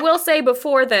 And I will say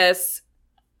before this,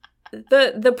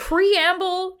 the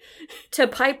preamble to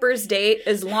Piper's date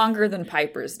is longer than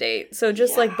Piper's date. So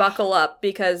just like buckle up,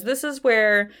 because this is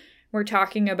where we're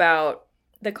talking about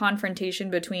the confrontation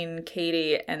between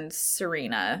Katie and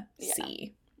Serena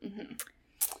C. Mm-hmm.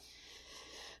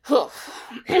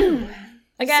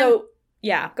 Again, so,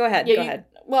 go ahead. Go ahead.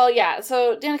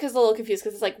 So Danica's a little confused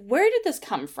because it's like, where did this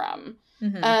come from?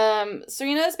 Mm-hmm.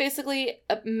 Serena is basically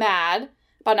mad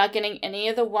about not getting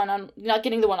the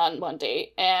one-on-one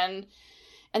date, and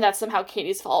that's somehow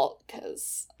Katie's fault,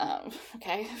 because,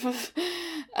 okay.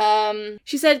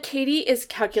 She said Katie is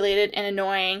calculated and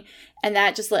annoying, and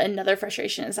that just lit another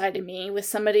frustration inside of me with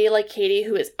somebody like Katie,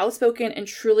 who is outspoken and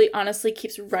truly, honestly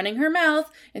keeps running her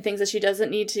mouth and things that she doesn't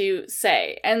need to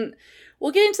say. And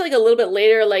we'll get into, like, a little bit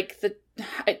later, like,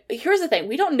 here's the thing.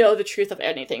 We don't know the truth of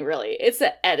anything, really. It's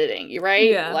the editing, right?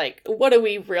 Yeah. Like, what do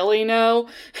we really know?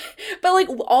 But, like,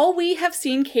 all we have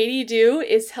seen Katie do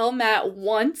is tell Matt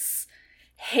once,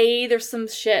 hey, there's some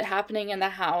shit happening in the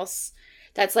house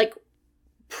that's, like,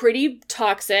 pretty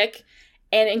toxic,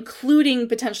 and including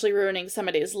potentially ruining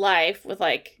somebody's life with,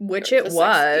 like... Which it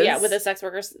was. With the sex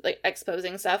workers, like,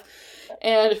 exposing stuff.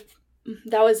 And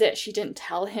that was it. She didn't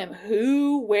tell him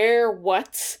who, where,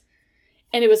 what...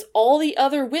 And it was all the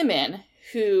other women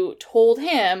who told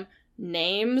him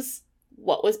names,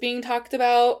 what was being talked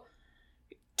about,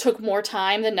 took more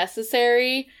time than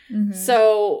necessary. Mm-hmm.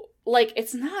 So, like,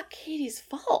 it's not Katie's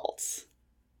fault.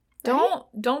 Right?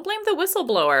 Don't blame the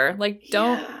whistleblower. Like,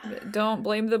 don't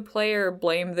blame the player,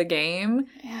 blame the game.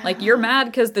 Yeah. Like, you're mad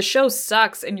because the show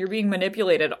sucks and you're being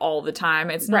manipulated all the time.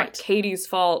 It's not Katie's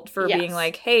fault for being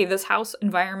like, hey, this house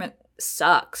environment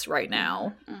sucks right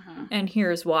now, and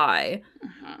here's why.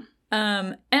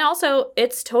 And also,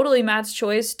 it's totally Matt's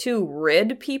choice to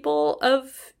rid people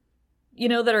of,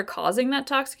 that are causing that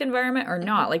toxic environment or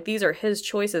not. Like, these are his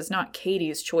choices, not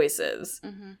Katie's choices.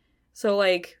 So,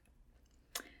 like,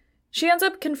 she ends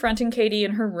up confronting Katie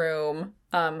in her room,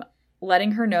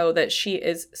 letting her know that she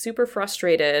is super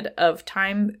frustrated of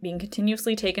time being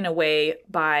continuously taken away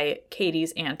by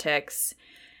Katie's antics.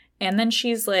 And then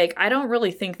she's like, I don't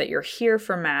really think that you're here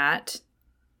for Matt.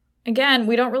 Again,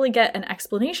 we don't really get an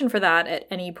explanation for that at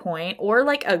any point, or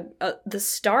like the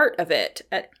start of it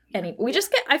at any.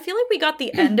 I feel like we got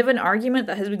the end of an argument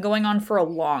that has been going on for a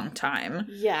long time.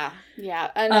 Yeah.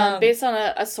 And based on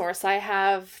a source I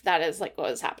have, that is like what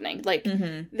was happening. Like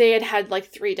they had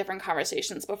like 3 different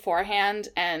conversations beforehand,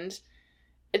 and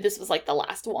this was like the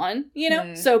last one,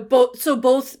 So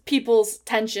both people's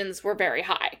tensions were very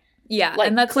high. Yeah, Like,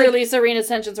 and that's clearly Serena's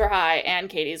tensions were high and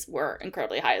Katie's were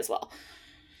incredibly high as well.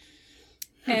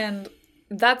 And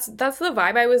that's the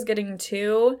vibe I was getting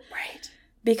too. Right.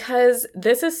 Because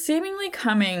this is seemingly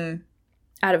coming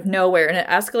out of nowhere, and it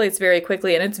escalates very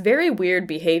quickly, and it's very weird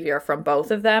behavior from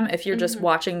both of them if you're just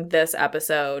watching this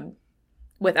episode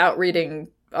without reading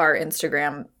our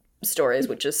Instagram stories,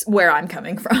 which is where I'm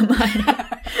coming from.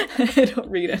 I don't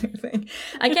read anything.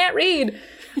 I can't read.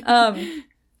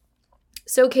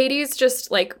 So Katie's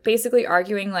just, like, basically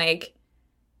arguing, like,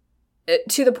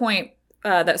 to the point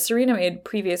that Serena made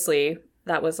previously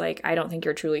that was like, I don't think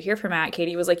you're truly here for Matt.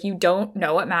 Katie was like, you don't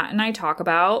know what Matt and I talk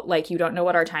about. Like, you don't know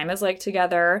what our time is like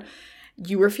together.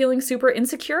 You were feeling super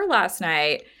insecure last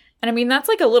night. And I mean, that's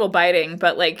like a little biting,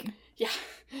 but like, yeah.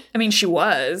 I mean, she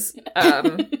was.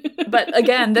 But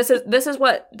again, this is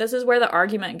where the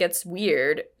argument gets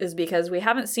weird, is because we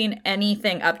haven't seen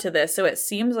anything up to this. So it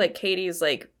seems like Katie's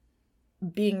like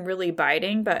being really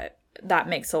biting, but that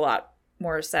makes a lot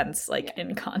more sense, like,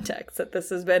 in context, that this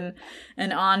has been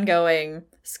an ongoing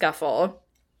scuffle.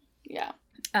 Yeah.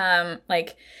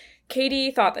 Like, Katie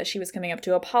thought that she was coming up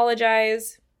to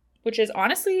apologize, which is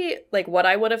honestly, like, what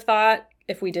I would have thought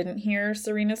if we didn't hear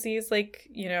Serena C's, like,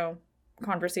 you know,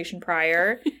 conversation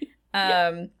prior.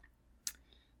 And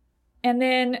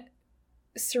then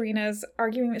Serena's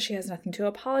arguing that she has nothing to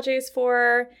apologize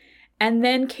for, and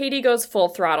then Katie goes full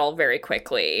throttle very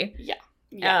quickly.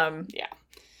 Yeah.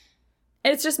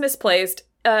 It's just misplaced.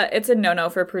 It's a no-no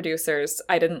for producers.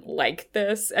 I didn't like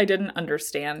this. I didn't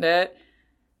understand it.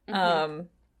 And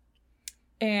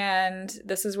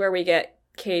this is where we get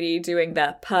Katie doing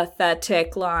the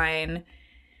pathetic line.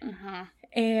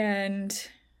 And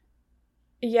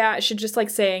yeah, she just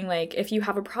like saying, like, if you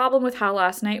have a problem with how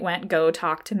last night went, go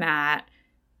talk to Matt.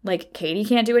 Like, Katie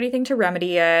can't do anything to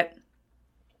remedy it.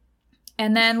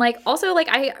 And then, like, also, like,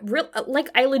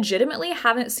 I legitimately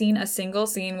haven't seen a single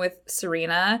scene with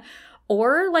Serena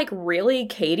or, like, really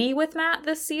Katie with Matt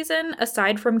this season,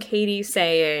 aside from Katie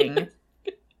saying,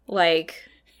 like,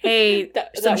 hey,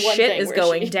 some shit is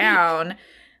going down.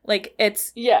 Like,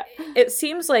 it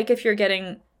seems like if you're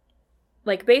getting,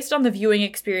 like, based on the viewing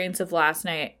experience of last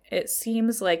night, it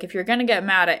seems like if you're gonna get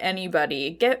mad at anybody,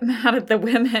 get mad at the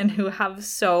women who have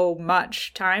so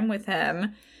much time with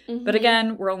him. But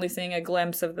again, we're only seeing a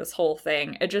glimpse of this whole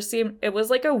thing. It just seemed, it was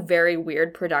like a very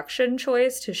weird production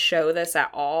choice to show this at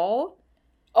all.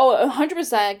 Oh,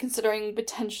 100%, considering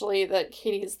potentially that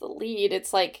Katie is the lead.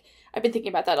 It's like, I've been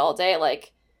thinking about that all day.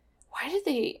 Like, why did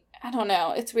they, I don't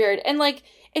know. It's weird. And like,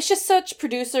 it's just such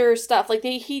producer stuff. Like,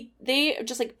 they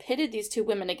just like pitted these two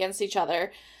women against each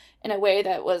other in a way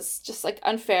that was just like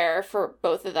unfair for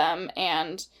both of them.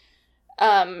 And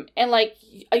like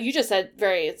you just said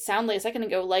very soundly a second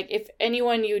ago, like, if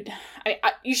anyone you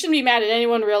shouldn't be mad at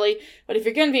anyone really, but if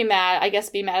you're going to be mad, I guess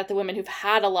be mad at the women who've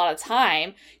had a lot of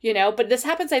time, you know. But this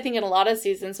happens, I think, in a lot of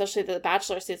seasons, especially the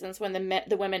Bachelor seasons, when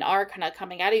the women are kind of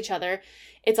coming at each other.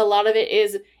 It's a lot of it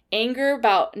is anger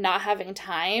about not having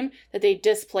time that they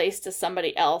displace to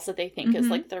somebody else that they think is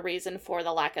like the reason for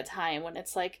the lack of time, when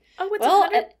it's like,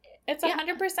 it's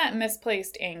 100%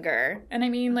 misplaced anger. And I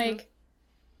mean, like,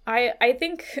 I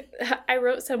think I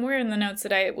wrote somewhere in the notes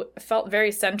that I felt very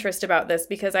centrist about this,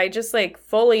 because I just, like,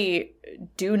 fully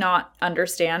do not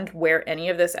understand where any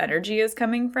of this energy is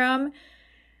coming from.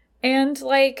 And,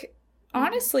 like,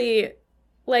 honestly,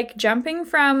 like, jumping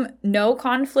from no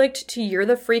conflict to you're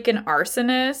the freaking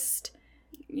arsonist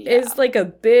is, like, a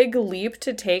big leap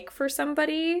to take for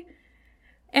somebody.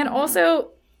 And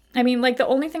also, I mean, like, the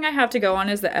only thing I have to go on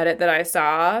is the edit that I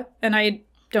saw, and I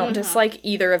don't dislike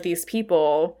either of these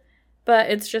people, but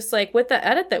it's just like, with the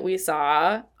edit that we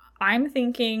saw, I'm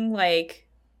thinking, like,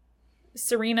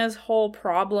 Serena's whole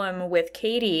problem with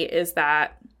Katie is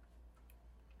that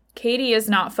Katie is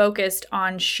not focused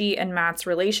on she and Matt's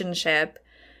relationship.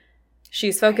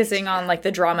 She's focusing on, like,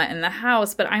 the drama in the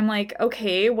house, but I'm like,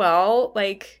 okay, well,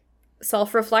 like,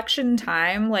 self-reflection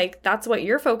time, like, that's what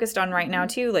you're focused on right now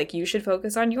too. Like, you should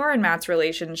focus on your and Matt's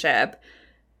relationship,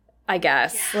 I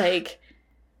guess. Like,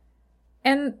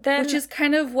 and then, which is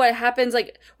kind of what happens,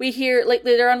 like, we hear, like,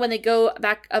 later on when they go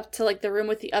back up to, like, the room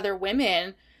with the other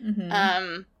women,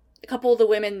 a couple of the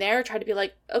women there try to be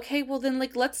like, okay, well then,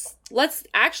 like, let's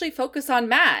actually focus on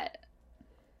Matt.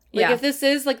 Like, if this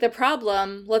is, like, the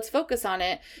problem, let's focus on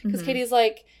it. Because Katie's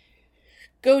like,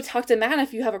 go talk to Matt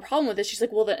if you have a problem with this. She's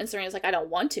like, well, then, and Serena's like, I don't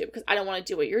want to, because I don't want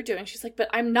to do what you're doing. She's like, but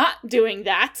I'm not doing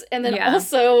that. And then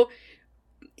also,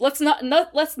 let's none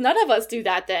of us do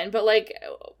that then. But, like,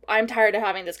 I'm tired of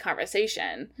having this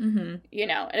conversation, you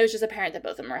know. And it was just apparent that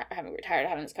both of them were tired of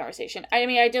having this conversation. I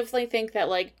mean, I definitely think that,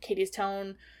 like, Katie's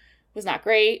tone was not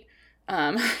great.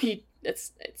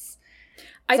 It's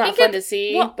I not think fun to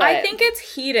see. Well, but I think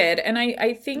it's heated, and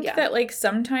I think that like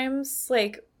sometimes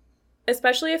like,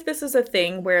 especially if this is a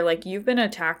thing where like you've been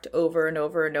attacked over and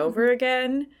over and over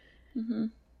again,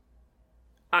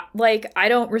 I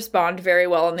don't respond very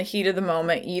well in the heat of the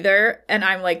moment either, and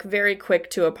I'm like very quick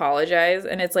to apologize,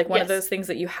 and it's like one of those things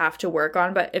that you have to work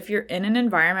on. But if you're in an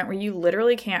environment where you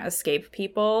literally can't escape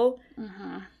people,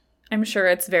 I'm sure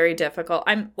it's very difficult.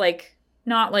 I'm like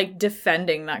not like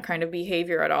defending that kind of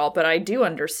behavior at all, but I do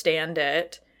understand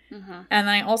it. And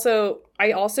I also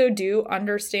do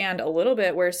understand a little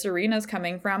bit where Serena's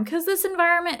coming from, because this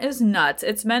environment is nuts.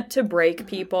 It's meant to break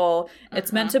people.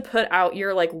 It's meant to put out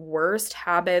your like worst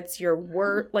habits,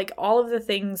 your like all of the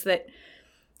things that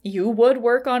you would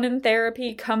work on in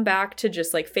therapy come back to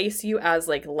just like face you as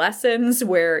like lessons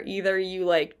where either you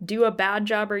like do a bad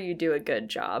job or you do a good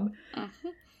job.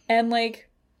 And like,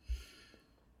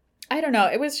 I don't know,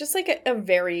 it was just like a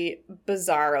very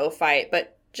bizarro fight,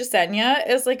 but Jasenia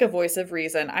is like a voice of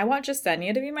reason. I want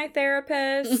Jasenia to be my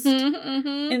therapist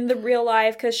in the real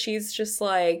life, because she's just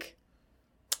like,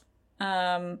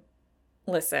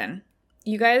 listen,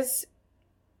 you guys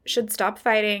should stop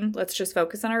fighting. Let's just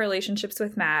focus on our relationships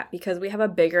with Matt, because we have a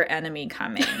bigger enemy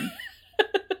coming.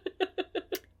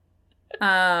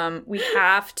 We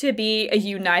have to be a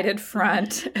united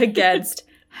front against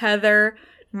Heather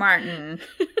Martin,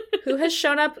 who has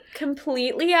shown up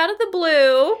completely out of the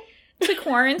blue to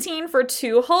quarantine for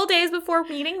 2 whole days before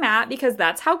meeting Matt, because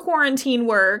that's how quarantine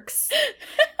works.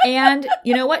 And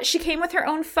you know what? She came with her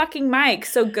own fucking mic,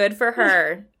 so good for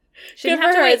her. She good didn't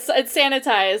have for to her. wait. It's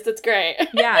sanitized. It's great.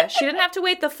 Yeah, she didn't have to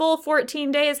wait the full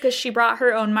 14 days because she brought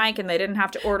her own mic and they didn't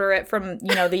have to order it from,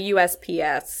 the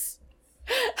USPS.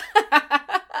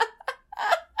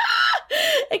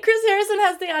 And Chris Harrison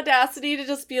has the audacity to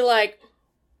just be like,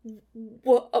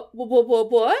 what?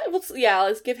 Yeah,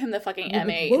 let's give him the fucking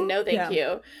Emmy. No, thank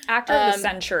you. Actor of the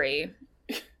century.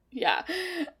 Yeah.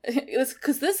 It was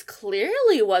because this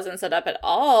clearly wasn't set up at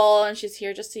all, and she's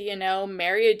here just to,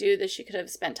 marry a dude that she could have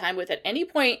spent time with at any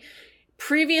point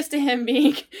previous to him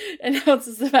being announced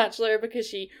as the Bachelor, because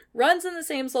she runs in the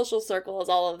same social circle as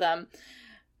all of them.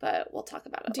 But we'll talk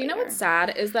about it Do you know later. what's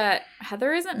sad is that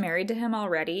Heather isn't married to him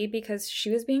already because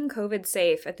she was being COVID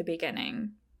safe at the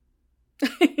beginning.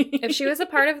 If she was a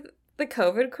part of the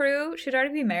COVID crew, she'd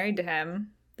already be married to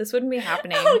him. This wouldn't be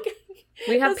happening. Okay.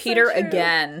 We have That's Peter so true.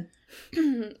 again.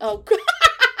 Oh,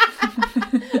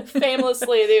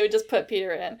 famously, they would just put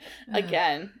Peter in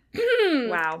again.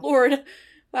 Wow. Lord.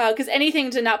 Wow, because anything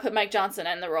to not put Mike Johnson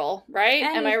in the role, right?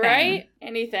 Am I right?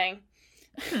 Anything.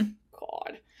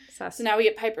 God. So now we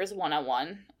get Piper's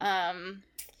one-on-one.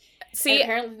 See,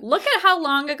 apparently- look at how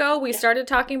long ago we started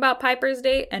talking about Piper's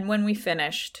date and when we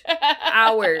finished.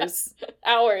 Hours.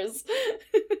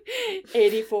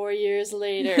 84 years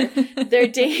later. Their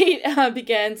date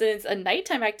begins, and it's a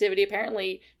nighttime activity.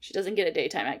 Apparently, she doesn't get a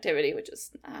daytime activity, which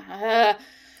is...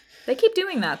 They keep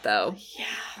doing that, though. Yeah.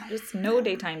 There's no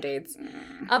daytime dates.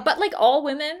 But like all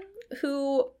women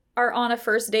who are on a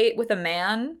first date with a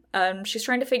man, she's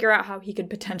trying to figure out how he could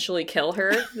potentially kill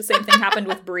her. The same thing happened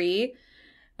with Bree.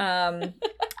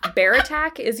 Bear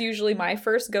attack is usually my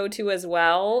first go-to as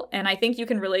well, and I think you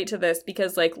can relate to this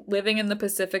because like living in the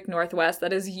Pacific Northwest,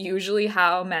 that is usually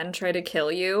how men try to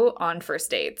kill you on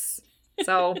first dates.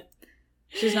 So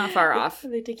she's not far off.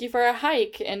 They take you for a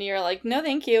hike, and you're like, no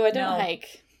thank you, I don't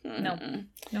hike. No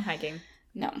hiking.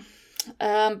 No.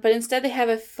 But instead they have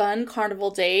a fun carnival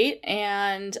date,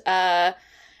 and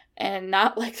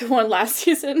not like the one last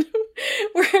season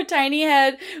where Tiny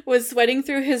Head was sweating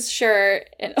through his shirt.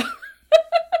 And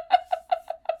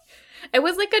it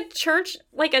was like a church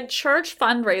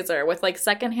fundraiser with like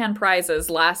secondhand prizes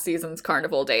last season's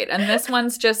carnival date. And this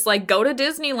one's just like, go to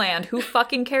Disneyland. Who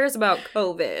fucking cares about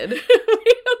COVID?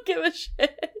 We don't give a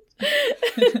shit.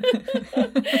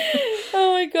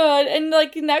 Oh my god. And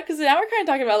like now, because now we're kind of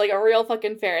talking about like a real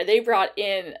fucking fair. They brought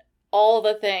in all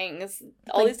the things,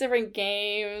 all these different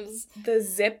games. The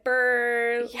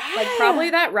zipper. Yeah. Like probably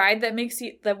that ride that makes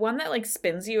you, the one that like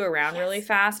spins you around really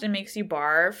fast and makes you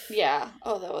barf. Yeah.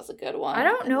 Oh, that was a good one. I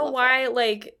don't know love why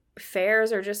like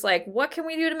fairs are just like, what can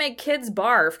we do to make kids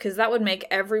barf? Because that would make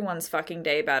everyone's fucking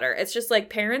day better. It's just like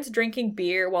parents drinking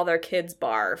beer while their kids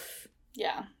barf.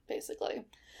 Yeah, basically.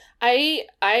 I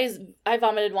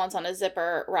vomited once on a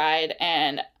zipper ride,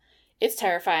 and it's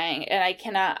terrifying, and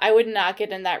I would not get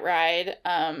in that ride,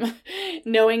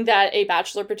 knowing that a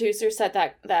Bachelor producer set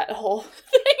that whole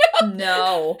thing up.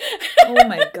 No. Oh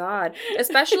my god.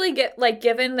 Especially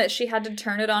given that she had to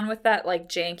turn it on with that like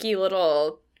janky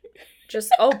little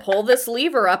Just, pull this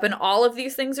lever up and all of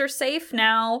these things are safe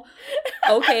now.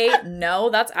 Okay, no,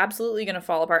 that's absolutely going to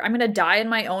fall apart. I'm going to die in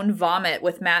my own vomit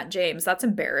with Matt James. That's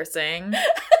embarrassing.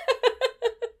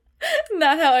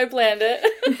 Not how I planned it.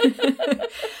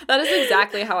 That is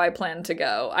exactly how I plan to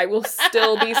go. I will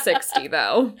still be 60,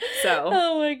 though. So.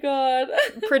 Oh my god.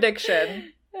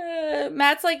 Prediction.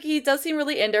 Matt's like, he does seem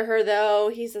really into her, though.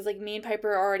 He says, like, me and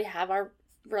Piper already have our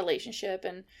relationship,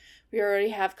 and we already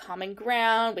have common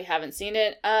ground. We haven't seen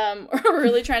it. We're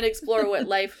really trying to explore what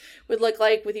life would look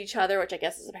like with each other, which I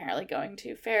guess is apparently going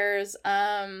to fairs.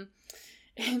 And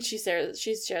she shares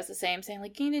the same, saying,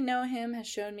 like, getting to know him has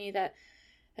shown me that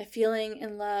a feeling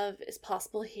in love is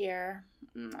possible here.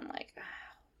 And I'm like,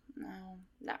 no,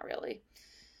 not really.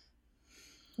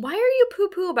 Why are you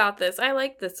poo-poo about this? I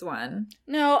like this one.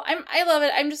 No, I love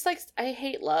it. I'm just like, I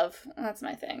hate love. That's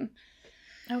my thing.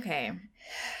 Okay.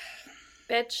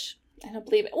 Bitch. I don't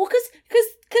believe it. Well,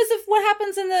 because of what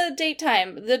happens in the date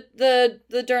time, the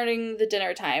during the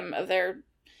dinner time of their.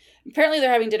 Apparently,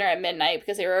 they're having dinner at midnight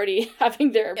because they were already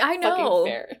having their fucking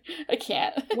fair. I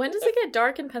can't. When does it get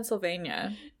dark in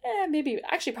Pennsylvania? Maybe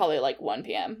actually probably like 1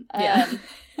 p.m. Yeah,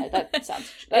 that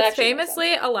sounds. It's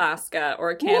famously Alaska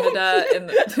or Canada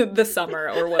in the summer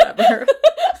or whatever.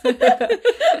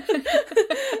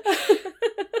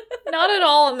 Not at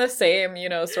all in the same,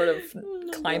 sort of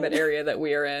climate area that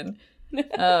we are in.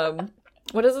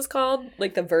 What is this called?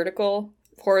 Like the vertical,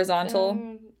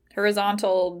 horizontal,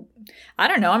 I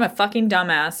don't know. I'm a fucking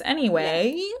dumbass.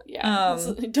 Anyway. Yeah.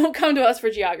 Don't come to us for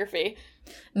geography.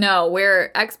 No,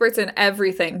 we're experts in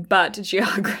everything but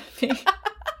geography.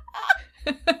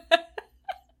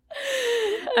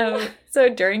 So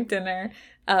during dinner,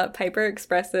 Piper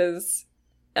expresses,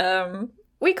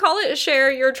 we call it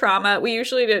share your trauma. We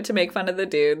usually do it to make fun of the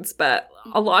dudes, but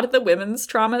a lot of the women's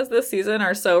traumas this season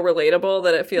are so relatable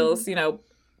that it feels,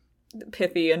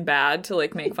 pithy and bad to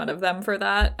like make fun of them for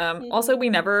that. Also, we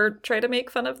never try to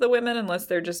make fun of the women unless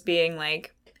they're just being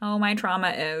like, oh, my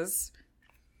trauma is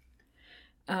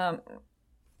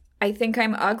I think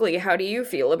I'm ugly. How do you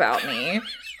feel about me?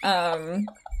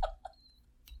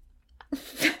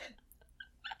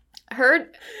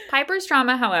 Piper's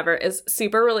trauma, however, is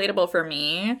super relatable for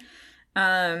me.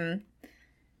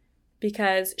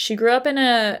 Because she grew up in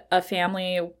a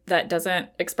family that doesn't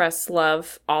express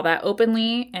love all that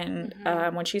openly. And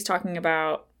when she's talking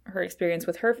about her experience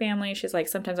with her family, she's like,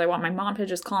 sometimes I want my mom to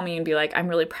just call me and be like, I'm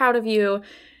really proud of you.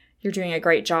 You're doing a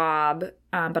great job.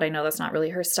 But I know that's not really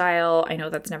her style. I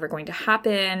know that's never going to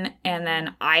happen. And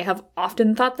then I have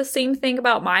often thought the same thing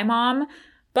about my mom.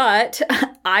 But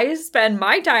I spend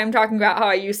my time talking about how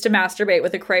I used to masturbate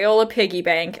with a Crayola piggy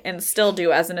bank and still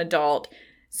do as an adult.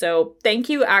 So thank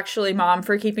you, actually, Mom,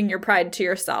 for keeping your pride to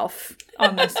yourself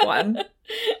on this one.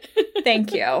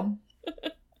 Thank you.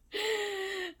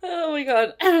 Oh, my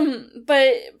God.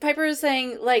 But Piper is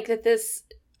saying, like, that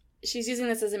she's using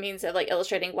this as a means of, like,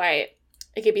 illustrating why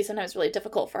it could be sometimes really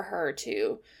difficult for her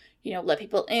to, let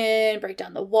people in, break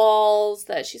down the walls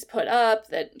that she's put up,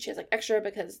 that she has, like, extra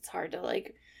because it's hard to,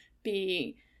 like,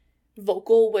 be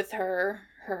vocal with her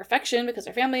affection because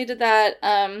her family did that.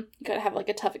 You gotta have like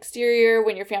a tough exterior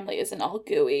when your family isn't all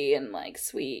gooey and like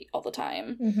sweet all the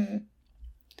time.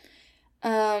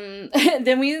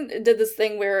 Then we did this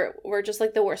thing where we're just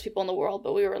like the worst people in the world,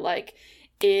 but we were like,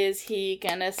 is he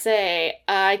gonna say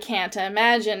I can't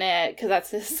imagine it? Because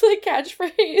that's his like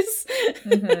catchphrase.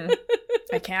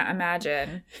 I can't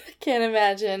imagine. Can't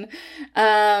imagine.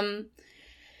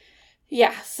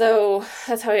 Yeah, so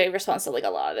that's how he responds to, like, a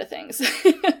lot of the things.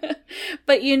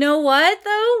 But you know what,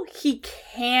 though? He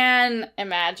can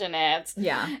imagine it.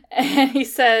 Yeah. And he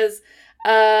says,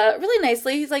 really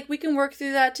nicely, he's like, we can work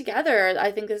through that together.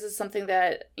 I think this is something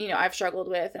that, I've struggled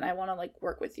with, and I want to, like,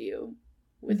 work with you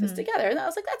with this together. And I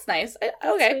was like, that's nice.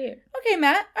 Okay. Sweet. Okay,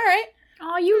 Matt. All right.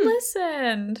 Oh, you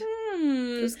listened.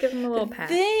 Just give him a little pat.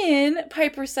 Then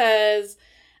Piper says...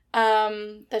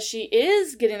 that she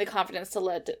is getting the confidence to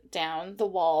let down the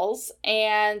walls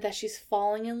and that she's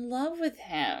falling in love with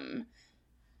him.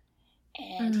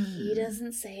 And he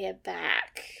doesn't say it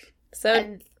back.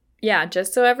 So, yeah,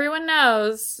 just so everyone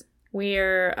knows,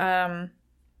 we're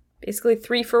basically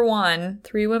 3 for 1.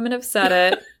 3 women have said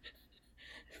it.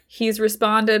 He's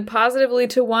responded positively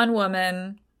to 1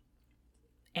 woman.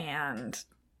 And,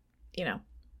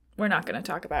 we're not going to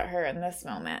talk about her in this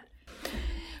moment.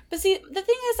 But see, the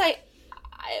thing is,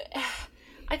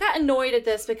 I got annoyed at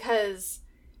this because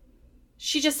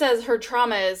she just says her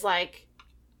trauma is, like,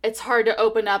 it's hard to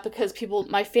open up because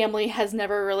my family has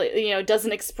never really, you know,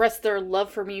 doesn't express their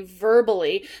love for me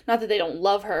verbally. Not that they don't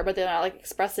love her, but they're not, like,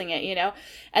 expressing it, you know?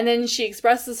 And then she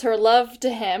expresses her love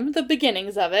to him, the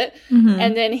beginnings of it,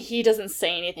 and then he doesn't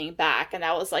say anything back. And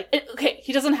that was like, okay,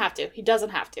 he doesn't have to. He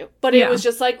doesn't have to. But it was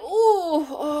just like,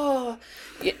 oh,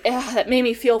 yeah, that made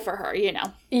me feel for her, you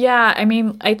know? Yeah, I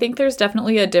mean, I think there's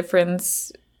definitely a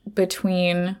difference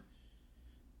between...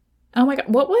 Oh my God,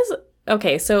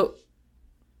 okay, so...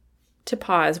 To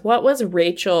pause, what was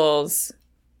Rachel's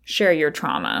share your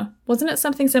trauma? Wasn't it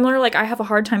something similar? Like, I have a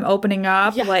hard time opening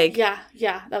up? Yeah, like, yeah,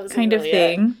 that was kind of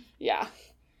thing. Yeah.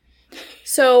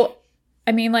 So,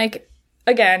 I mean, like,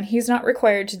 again, he's not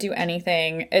required to do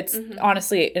anything. It's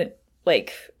honestly,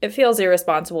 it feels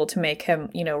irresponsible to make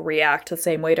him, you know, react the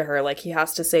same way to her. Like, he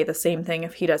has to say the same thing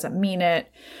if he doesn't mean it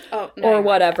or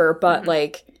whatever. But,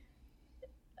 like,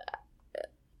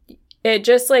 it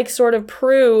just, like, sort of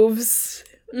proves...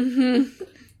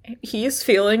 He's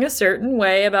feeling a certain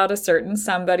way about a certain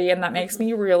somebody, and that makes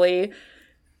me really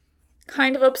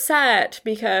kind of upset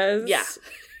because...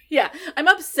 Yeah, I'm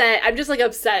upset. I'm just, like,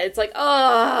 upset. It's like,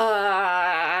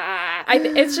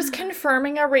 it's just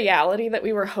confirming a reality that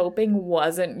we were hoping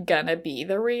wasn't gonna be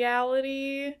the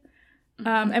reality.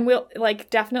 And we'll, like,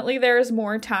 definitely there's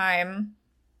more time.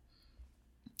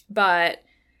 But,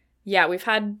 yeah, we've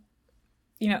had...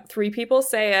 You know, 3 people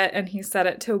say it, and he said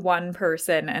it to 1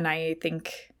 person, and I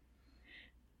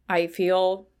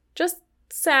feel just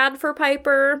sad for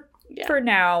Piper for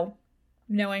now,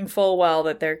 knowing full well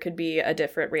that there could be a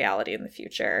different reality in the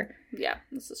future. Yeah,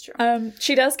 this is true.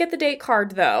 She does get the date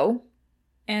card, though,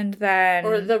 and then...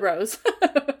 Or the rose.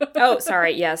 Oh,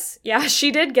 sorry, yes. Yeah, she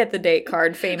did get the date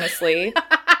card, famously.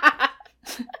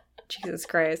 Jesus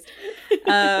Christ.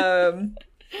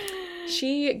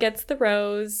 She gets the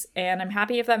rose, and I'm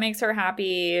happy if that makes her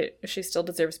happy. She still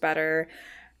deserves better.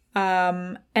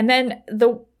 And then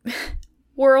the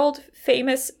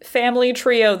world-famous family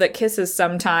trio that kisses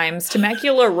sometimes,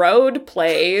 Temecula Road,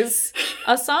 plays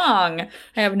a song.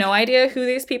 I have no idea who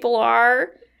these people are.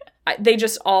 They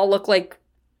just all look like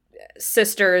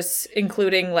sisters,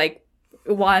 including, like,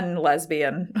 one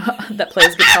lesbian that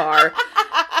plays guitar.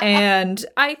 And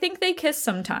I think they kiss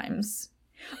sometimes.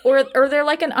 Or they're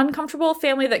like an uncomfortable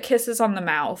family that kisses on the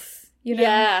mouth, you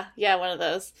know? Yeah, one of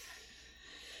those.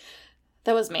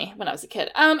 That was me when I was a kid.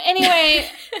 Anyway,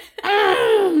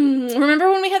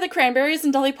 remember when we had the Cranberries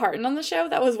and Dolly Parton on the show?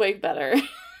 That was way better.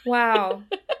 Wow.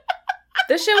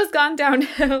 This show has gone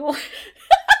downhill.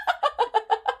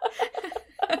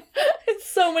 In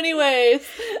so many ways.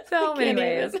 So many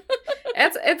ways.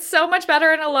 It's so much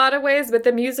better in a lot of ways, but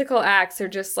the musical acts are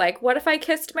just like, what if I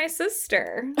kissed my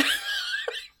sister?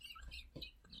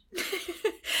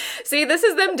 See, this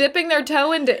is them dipping their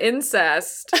toe into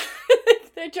incest.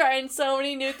 They're trying so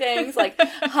many new things, like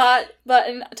hot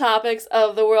button topics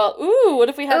of the world. Ooh, what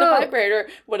if we had a vibrator?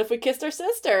 What if we kissed our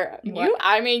sister? You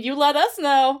let us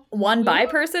know. One bi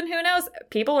person, who knows?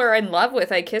 People are in love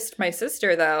with I kissed my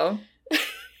sister, though.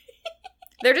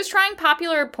 They're just trying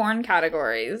popular porn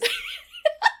categories.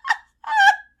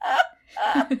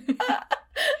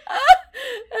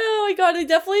 Oh my God, I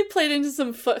definitely played into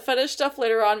some foot fetish stuff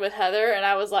later on with Heather, and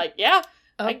I was like, yeah,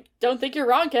 I don't think you're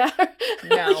wrong, Kat.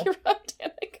 No. You're wrong,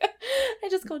 Danica. I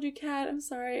just called you Kat. I'm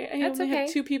sorry. I only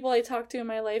have 2 people I talk to in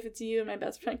my life. It's you and my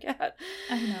best friend, Kat.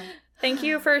 I know. Thank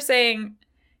you for saying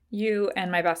you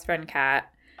and my best friend, Kat.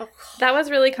 Oh. That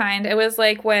was really kind. It was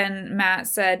like when Matt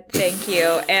said thank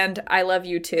you and I love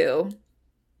you too.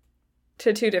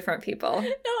 To 2 different people. No,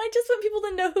 I just want people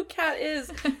to know who Kat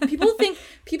is.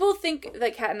 People think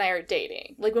that Kat and I are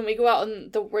dating. Like when we go out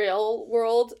in the real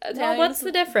world. Well, what's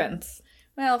the difference?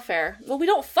 Well, fair. Well, we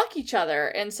don't fuck each other,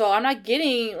 and so I'm not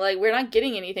getting we're not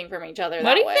getting anything from each other.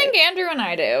 What do you think Andrew and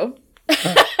I do?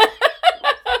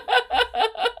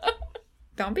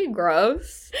 Don't be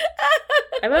gross.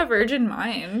 I have a virgin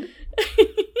mind.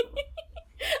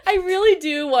 I really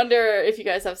do wonder if you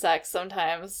guys have sex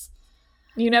sometimes.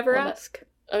 You never ask.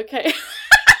 Okay.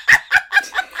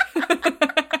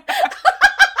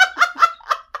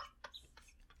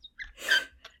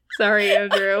 Sorry,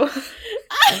 Andrew.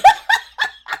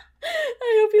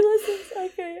 I hope he listens.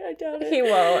 Okay, I doubt it. He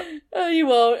won't. Oh, you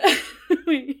won't.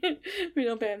 we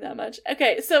don't pay him that much.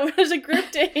 Okay, so there's a group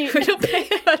date. We don't pay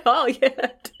him at all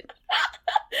yet.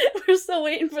 We're still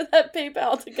waiting for that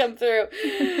PayPal to come through.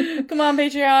 Come on,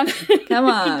 Patreon. Come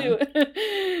on. You can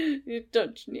do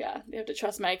it. You have to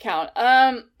trust my account.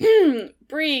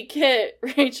 Bree, Kit,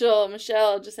 Rachel,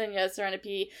 Michelle, Jasenia, Serena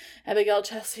P, Abigail,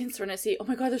 Chelsea, and Serena C. Oh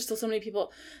my God, there's still so many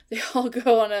people. They all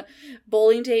go on a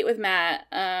bowling date with Matt.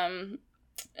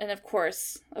 And of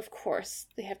course,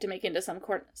 they have to make it into some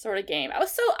sort of game.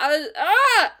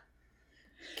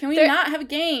 Can we not have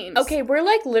games? Okay, we're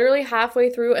like literally halfway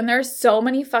through and there's so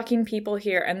many fucking people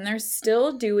here and they're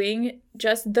still doing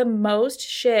just the most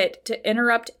shit to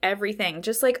interrupt everything.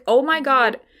 Just like, oh my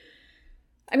God.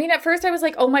 I mean, at first I was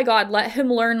like, oh my God, let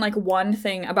him learn like one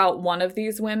thing about one of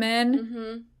these women.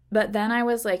 Mm-hmm. But then I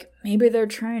was like, maybe they're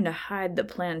trying to hide the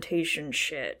plantation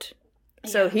shit.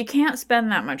 So he can't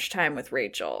spend that much time with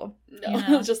Rachel. No, you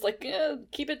know? just like,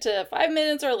 keep it to 5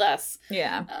 minutes or less.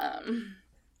 Yeah.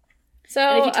 So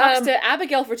and if he talks to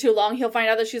Abigail for too long, he'll find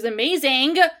out that she's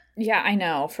amazing. Yeah, I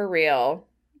know, for real.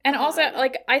 And also,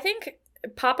 like, I think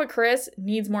Papa Chris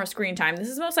needs more screen time. This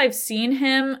is the most I've seen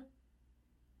him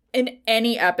in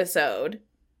any episode.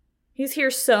 He's here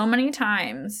so many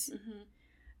times.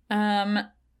 Mm-hmm.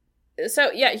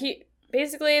 So yeah,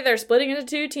 basically they're splitting into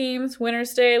 2 teams.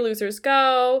 Winners stay, losers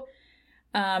go.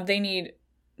 They need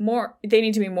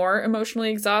to be more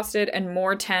emotionally exhausted and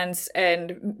more tense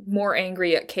and more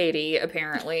angry at Katie,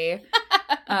 apparently.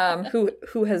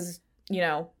 Who has, you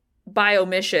know, by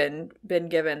omission been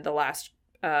given the last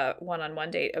one-on-one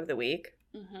date of the week.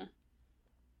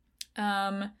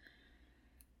 Mm-hmm.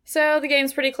 So the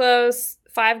game's pretty close.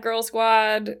 5-girl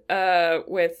squad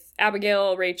with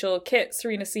Abigail, Rachel, Kit,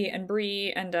 Serena C, and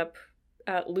Bree end up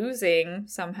losing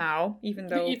somehow, even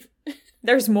though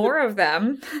there's more of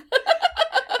them.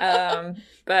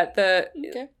 But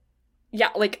yeah,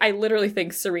 like I literally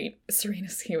think Serena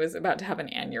C was about to have an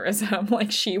aneurysm.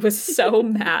 Like she was so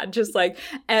mad, just like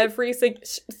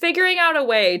figuring out a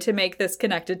way to make this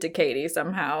connected to Katie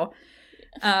somehow.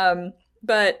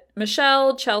 But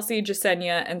Michelle, Chelsea,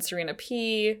 Jasenia, and Serena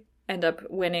P end up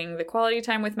winning the quality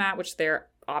time with Matt, which they're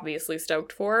obviously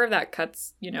stoked for. That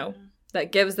cuts, you know,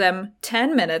 that gives them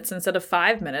 10 minutes instead of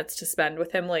 5 minutes to spend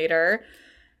with him later.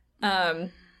 Yeah.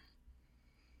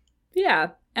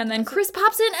 And then Chris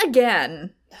pops in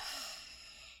again.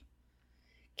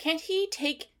 Can't he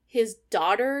take his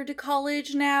daughter to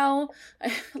college now?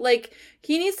 Like,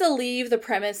 he needs to leave the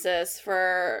premises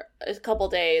for a couple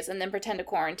days and then pretend to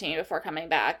quarantine before coming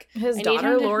back. His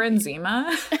daughter, Lauren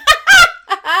Zima?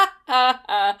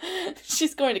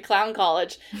 She's going to clown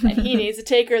college, and he needs to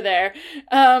take her there.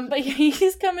 But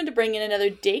he's coming to bring in another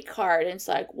date card, and it's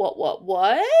like, what?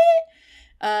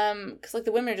 Because, like,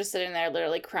 the women are just sitting there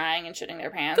literally crying and shitting their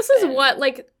pants. This is what,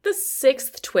 like, the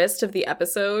 6th twist of the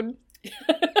episode?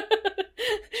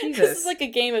 Jesus. This is like a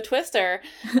game of Twister.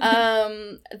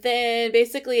 Then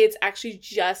basically it's actually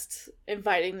just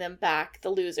inviting them back,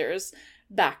 the losers,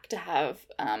 back to have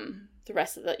the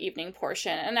rest of the evening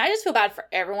portion. And I just feel bad for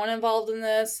everyone involved in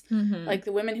this. Mm-hmm. Like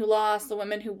the women who lost, the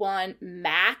women who won.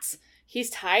 Matt,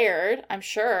 he's tired, I'm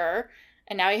sure.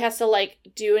 And now he has to, like,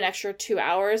 do an extra 2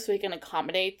 hours so he can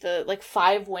accommodate the, like,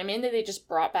 5 women that they just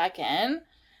brought back in.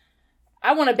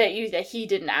 I want to bet you that he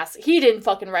didn't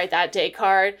fucking write that date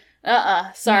card.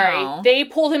 Sorry. No. They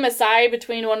pulled him aside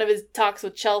between one of his talks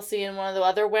with Chelsea and one of the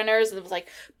other winners. And it was like,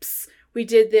 psst, we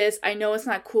did this. I know it's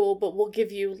not cool, but we'll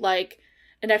give you, like,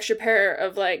 an extra pair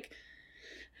of, like,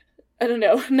 I don't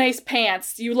know, nice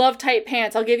pants. You love tight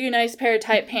pants. I'll give you a nice pair of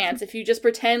tight pants if you just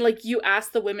pretend like you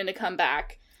asked the women to come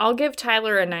back. I'll give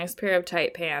Tyler a nice pair of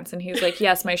tight pants. And he's like,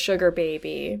 yes, my sugar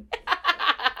baby.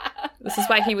 This is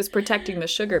why he was protecting the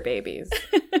sugar babies.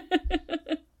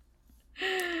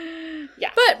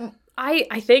 Yeah. But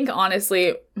I think,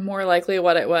 honestly, more likely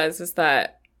what it was is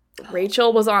that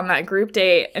Rachel was on that group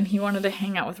date and he wanted to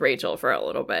hang out with Rachel for a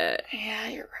little bit. Yeah,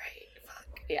 you're right.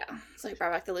 Fuck. Yeah. So he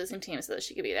brought back the losing team so that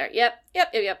she could be there.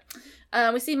 Yep.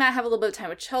 We see Matt have a little bit of time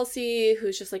with Chelsea,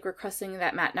 who's just, like, requesting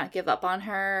that Matt not give up on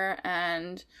her.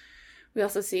 And we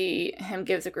also see him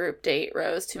give the group date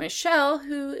rose to Michelle,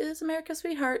 who is America's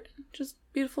sweetheart. Just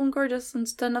beautiful and gorgeous and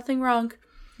has done nothing wrong.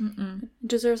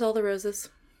 Deserves all the roses.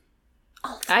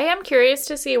 I am curious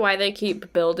to see why they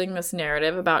keep building this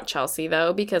narrative about Chelsea,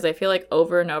 though, because I feel like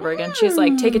over and over again, she's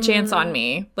like, take a chance on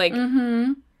me. Like,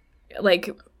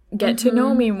 like get to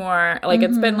know me more. Like,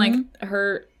 it's been, like,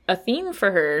 a theme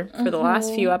for her for the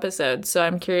last few episodes. So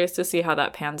I'm curious to see how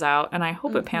that pans out. And I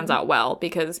hope it pans out well,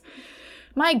 because,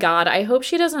 my God, I hope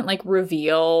she doesn't, like,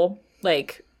 reveal,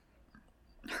 like,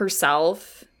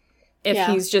 herself if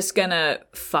he's just gonna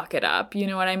fuck it up. You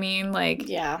know what I mean? Like,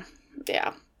 yeah.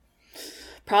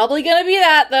 Probably gonna be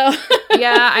that, though.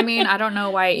 Yeah, I mean, I don't know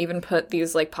why I even put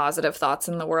these, like, positive thoughts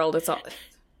in the world. It's all,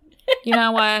 you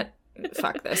know what?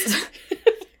 Fuck this.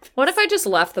 What if I just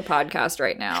left the podcast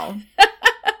right now?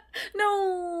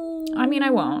 No. I mean, I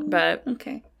won't, but...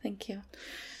 Okay, thank you.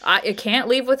 I can't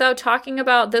leave without talking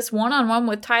about this one-on-one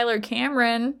with Tyler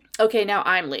Cameron. Okay, now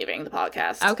I'm leaving the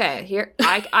podcast. Okay, here,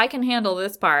 I can handle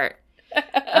this part.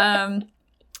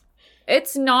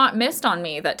 It's not missed on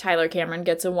me that Tyler Cameron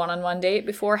gets a one-on-one date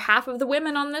before half of the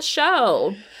women on this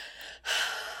show.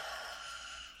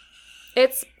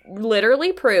 It's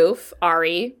literally proof,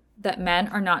 Ari, that men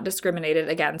are not discriminated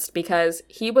against because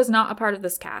he was not a part of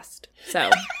this cast. So,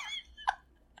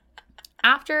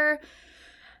 after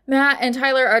Matt and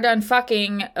Tyler are done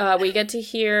fucking, we get to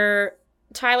hear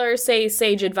Tyler say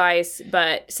sage advice,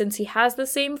 but since he has the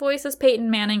same voice as Peyton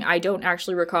Manning, I don't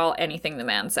actually recall anything the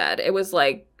man said. It was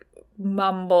like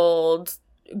mumbled,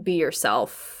 be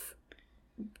yourself,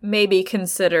 maybe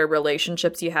consider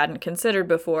relationships you hadn't considered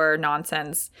before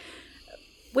nonsense,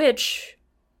 which,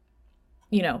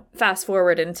 you know, fast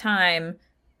forward in time,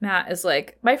 Matt is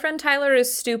like, my friend Tyler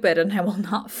is stupid and I will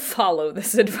not follow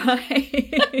this advice.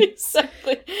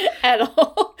 Exactly. At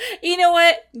all. You know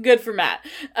what? Good for Matt.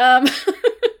 Don't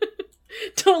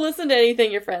listen to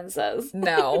anything your friend says.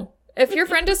 No. If your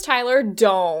friend is Tyler,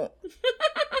 don't.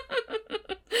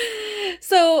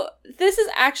 So this is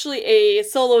actually a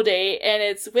solo date, and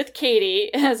it's with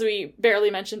Katie, as we barely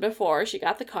mentioned before. She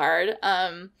got the card,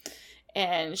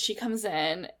 and she comes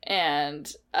in,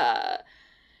 and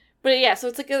but yeah,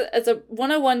 so it's a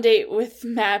one-on-one date with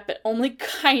Matt, but only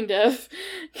kind of,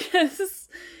 because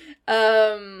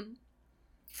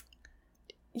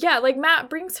yeah, like Matt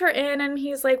brings her in, and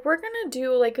he's like, we're gonna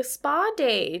do like a spa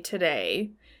day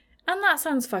today. And that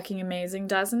sounds fucking amazing,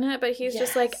 doesn't it? But he's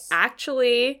just like,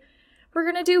 actually, we're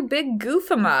gonna do big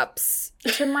goof-em-ups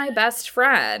to my best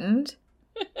friend.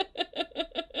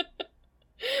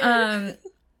 And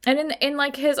in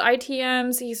like his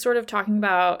ITMs, he's sort of talking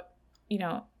about, you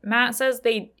know, Matt says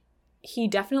he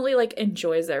definitely like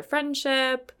enjoys their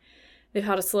friendship. They've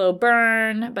had a slow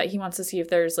burn, but he wants to see if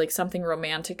there's like something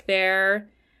romantic there.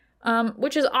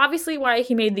 Which is obviously why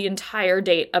he made the entire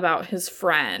date about his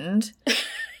friend.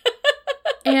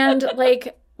 And,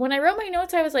 like, when I wrote my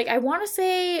notes, I was like, I want to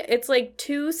say it's, like,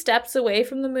 2 steps away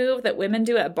from the move that women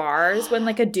do at bars when,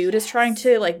 like, a dude is trying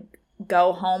to, like,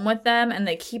 go home with them and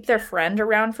they keep their friend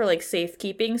around for, like,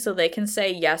 safekeeping so they can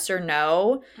say yes or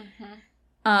no.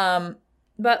 Mm-hmm.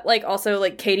 But, like, also,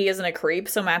 like, Katie isn't a creep,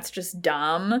 so Matt's just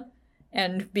dumb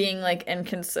and being, like,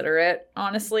 inconsiderate,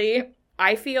 honestly.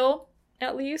 I feel,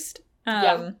 at least.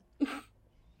 Yeah.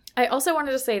 I also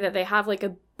wanted to say that they have, like,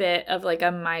 a bit of, like, a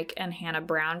Mike and Hannah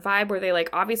Brown vibe where they, like,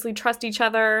 obviously trust each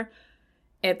other.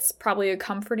 It's probably a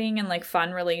comforting and, like,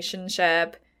 fun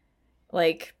relationship.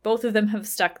 Like, both of them have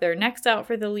stuck their necks out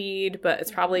for the lead, but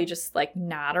it's probably just, like,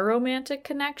 not a romantic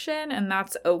connection, and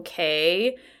that's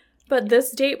okay. But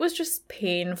this date was just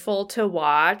painful to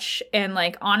watch, and,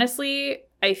 like, honestly,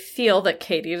 I feel that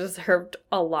Katie deserved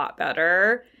a lot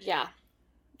better. Yeah.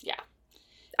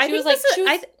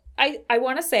 I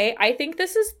want to say, I think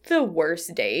this is the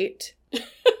worst date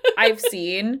I've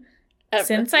seen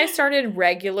since I started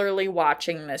regularly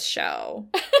watching this show.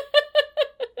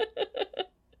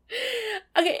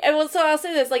 Okay, well, so I'll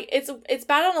say this, like, it's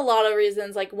bad on a lot of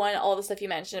reasons, like, one, all the stuff you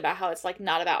mentioned about how it's, like,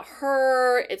 not about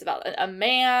her, it's about a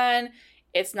man,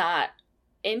 it's not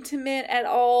intimate at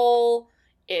all,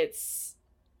 it's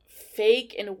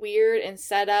fake and weird and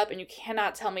set up, and you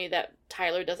cannot tell me that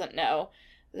Tyler doesn't know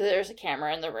there's a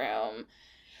camera in the room.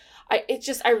 But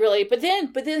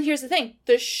then here's the thing.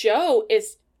 The show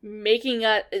is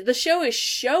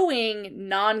showing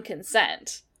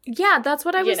non-consent. Yeah, that's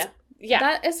what I was... Yeah.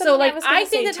 That is so, like, I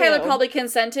think that Tyler too. probably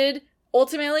consented,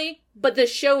 ultimately, but the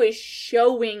show is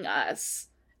showing us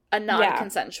a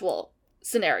non-consensual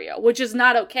scenario, which is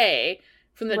not okay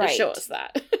for them to show us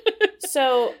that.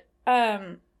 So,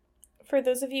 for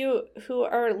those of you who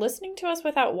are listening to us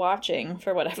without watching,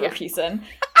 for whatever reason,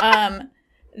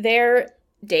 their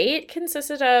date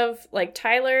consisted of, like,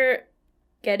 Tyler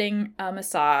getting a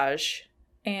massage,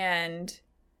 and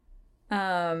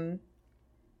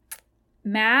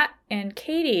Matt and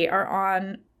Katie are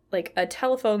on, like, a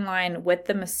telephone line with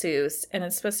the masseuse, and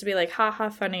it's supposed to be like, haha,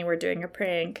 funny, we're doing a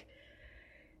prank.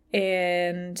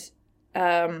 And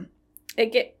it's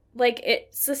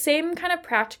the same kind of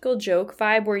practical joke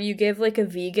vibe where you give, like, a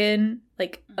vegan,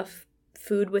 like, a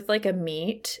food with, like, a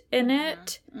meat in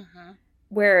it,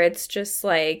 where it's just,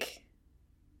 like,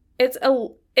 it's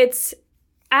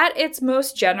at its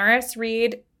most generous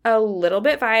read, a little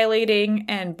bit violating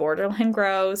and borderline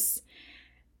gross.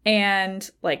 And,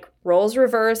 like, roles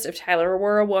reversed, if Tyler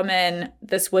were a woman,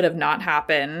 this would have not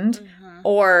happened.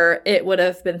 Or it would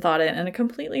have been thought in a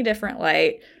completely different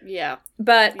light. Yeah.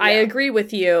 But I agree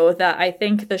with you that I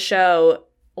think the show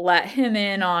let him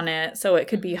in on it so it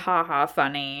could be haha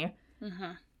funny.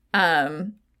 Because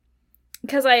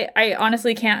I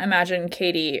honestly can't imagine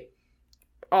Katie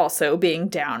also being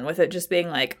down with it, just being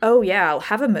like, oh yeah, I'll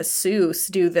have a masseuse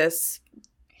do this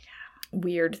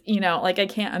weird, like I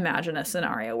can't imagine a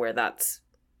scenario where that's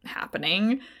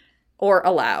happening or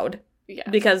allowed. Yeah.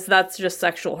 Because that's just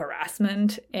sexual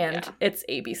harassment, and it's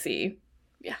ABC.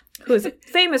 Yeah. Who's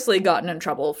famously gotten in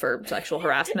trouble for sexual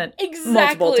harassment exactly.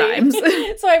 multiple times.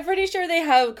 So I'm pretty sure they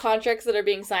have contracts that are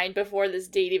being signed before this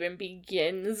date even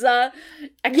begins.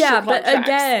 Extra but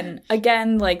contracts.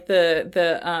 again, like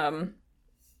the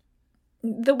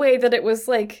way that it was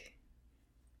like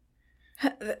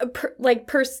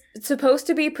supposed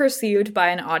to be perceived by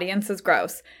an audience as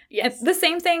gross. Yes. And the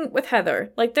same thing with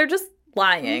Heather. Like, they're just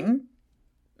lying. Mm-hmm.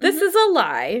 This is a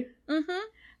lie.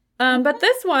 Mm-hmm. But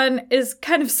this one is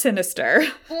kind of sinister,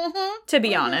 to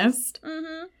be honest.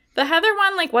 Mm-hmm. The Heather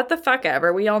one, like, what the fuck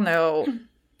ever. We all know.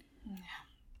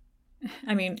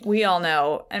 I mean, we all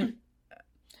know. And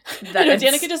that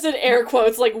Danica just did air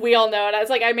quotes, like, we all know. And I was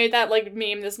like, I made that, like,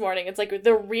 meme this morning. It's like,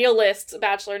 the realist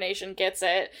Bachelor Nation gets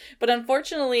it. But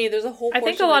unfortunately, there's a whole I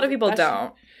think a lot of people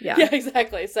don't. Yeah. Yeah,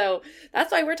 exactly. So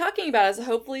that's why we're talking about it. So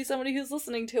hopefully somebody who's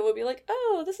listening to it will be like,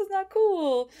 oh, this is not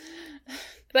cool.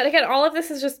 But again, all of this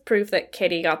is just proof that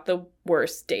Katie got the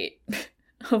worst date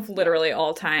of literally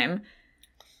all time.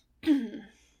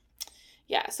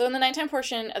 Yeah, so in the nighttime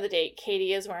portion of the date,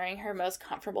 Katie is wearing her most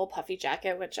comfortable puffy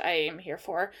jacket, which I am here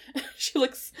for. She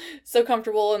looks so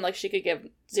comfortable and like she could give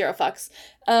zero fucks.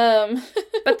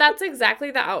 But that's exactly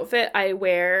the outfit I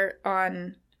wear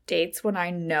on dates when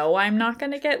I know I'm not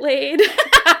going to get laid.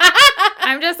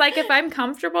 I'm just like, if I'm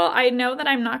comfortable, I know that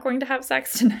I'm not going to have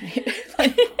sex tonight.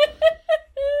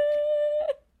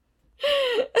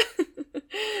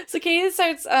 So Katie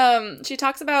starts, she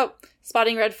talks about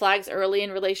spotting red flags early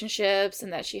in relationships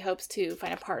and that she hopes to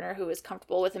find a partner who is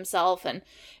comfortable with himself and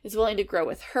is willing to grow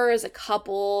with her as a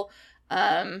couple.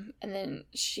 And then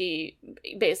she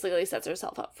basically sets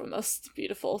herself up for the most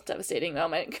beautiful, devastating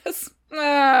moment because...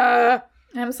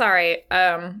 I'm sorry.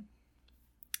 A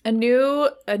new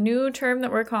term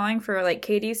that we're calling for like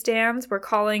Katie stans, we're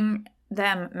calling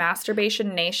them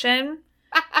Masturbation Nation.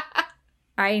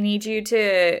 I need you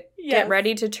to get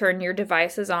ready to turn your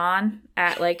devices on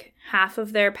at like half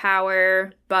of their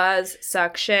power, buzz,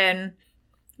 suction,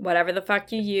 whatever the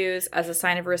fuck you use as a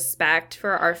sign of respect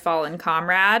for our fallen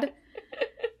comrade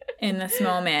in this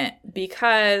moment.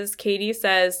 Because Katie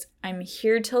says, I'm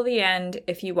here till the end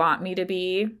if you want me to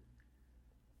be.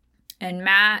 And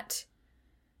Matt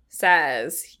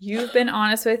says, you've been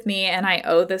honest with me and I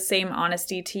owe the same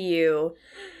honesty to you.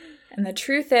 And the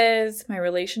truth is, my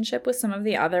relationship with some of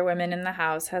the other women in the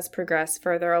house has progressed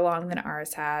further along than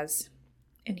ours has.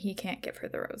 And he can't give her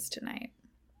the rose tonight.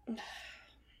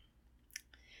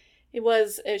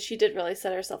 She did really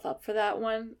set herself up for that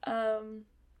one.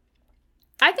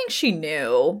 I think she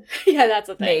knew. Yeah, that's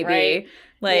a thing, maybe. right?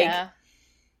 Like, yeah.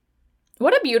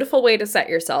 What a beautiful way to set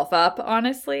yourself up,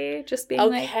 honestly. Just being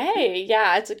okay,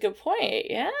 yeah, it's a good point.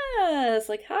 Yeah, it's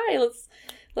like, hi,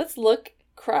 let's look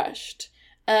crushed.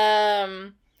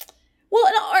 Also,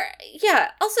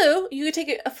 you could take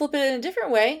it flip it in a different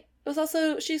way. It was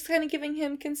also, she's kind of giving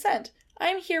him consent.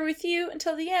 I'm here with you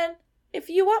until the end if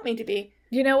you want me to be.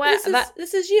 You know what?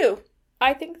 This is you.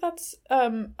 I think that's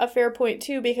a fair point,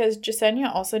 too, because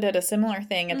Jasenia also did a similar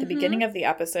thing at the beginning of the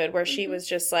episode where she was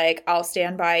just like, I'll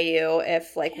stand by you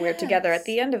if, like, we're together at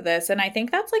the end of this. And I think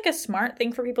that's, like, a smart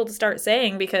thing for people to start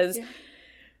saying because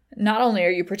not only are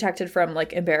you protected from,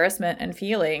 like, embarrassment and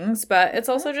feelings, but it's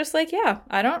also just like,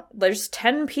 there's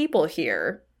 10 people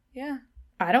here. Yeah.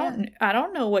 I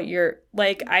don't know what you're,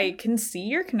 like, I can see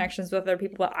your connections with other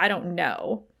people, but I don't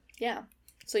know. Yeah.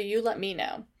 So you let me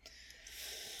know.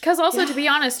 Because also, to be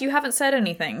honest, you haven't said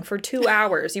anything for 2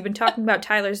 hours. You've been talking about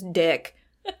Tyler's dick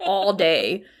all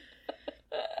day.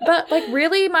 But, like,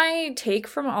 really my take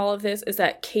from all of this is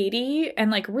that Katie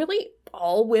and, like, really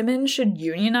all women should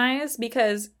unionize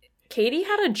because Katie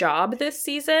had a job this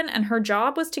season and her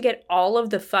job was to get all of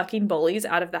the fucking bullies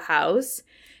out of the house.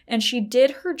 And she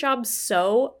did her job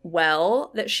so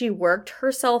well that she worked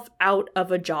herself out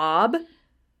of a job.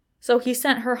 So he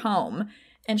sent her home.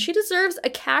 And she deserves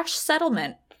a cash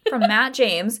settlement from Matt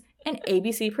James and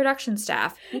ABC production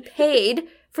staff. You paid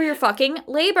for your fucking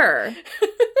labor.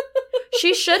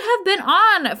 She should have been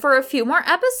on for a few more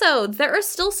episodes. There are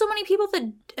still so many people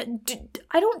that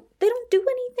they don't do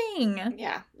anything.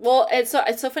 Yeah. Well, it's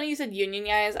so funny you said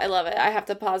unionize. I love it. I have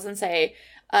to pause and say,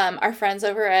 our friends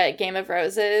over at Game of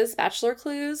Roses, Bachelor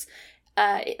Clues,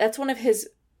 that's one of his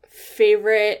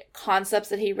favorite concepts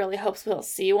that he really hopes we'll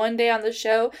see one day on the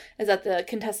show is that the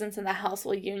contestants in the house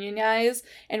will unionize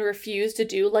and refuse to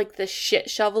do like the shit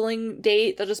shoveling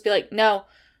date. They'll just be like, no,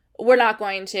 we're not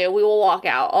going to. We will walk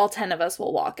out. All 10 of us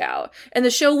will walk out. And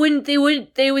the show they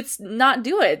would not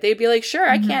do it. They'd be like, sure,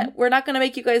 I can't, we're not going to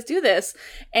make you guys do this.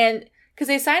 And because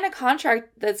they sign a contract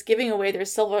that's giving away their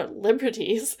civil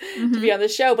liberties to be on the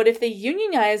show. But if they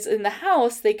unionize in the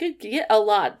house, they could get a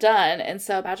lot done. And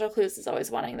so Bachelor Clues is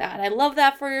always wanting that. And I love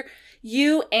that for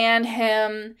you and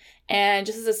him. And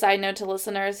just as a side note to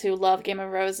listeners who love Game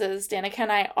of Roses, Danica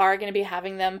and I are going to be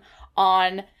having them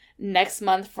on next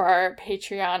month for our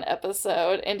Patreon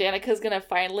episode. And Danica's going to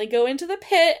finally go into the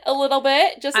pit a little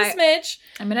bit, just a smidge.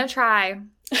 I'm going to try. I'm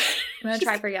going to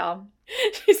try for y'all.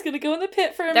 She's going to go in the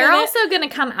pit for a minute. They're also going to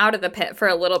come out of the pit for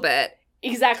a little bit.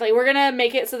 Exactly. We're going to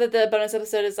make it so that the bonus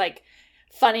episode is, like,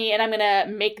 funny, and I'm going to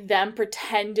make them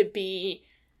pretend to be,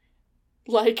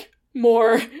 like,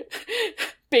 more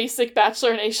basic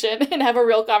Bachelor Nation and have a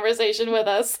real conversation with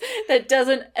us that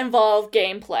doesn't involve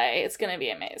gameplay. It's going to be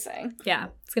amazing. Yeah,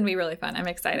 it's going to be really fun. I'm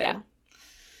excited. Yeah.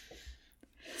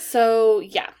 So,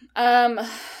 yeah.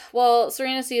 Well,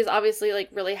 Serena C is obviously, like,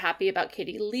 really happy about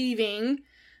Katie leaving.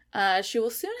 She will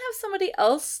soon have somebody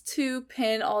else to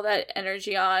pin all that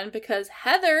energy on because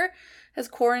Heather has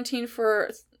quarantined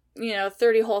for,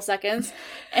 30 whole seconds,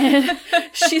 and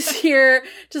she's here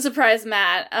to surprise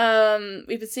Matt.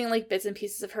 We've been seeing, like, bits and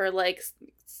pieces of her, like,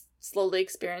 slowly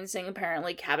experiencing,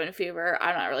 apparently, cabin fever.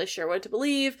 I'm not really sure what to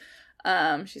believe.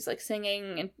 She's, like,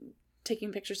 singing and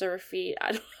taking pictures of her feet.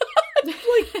 I don't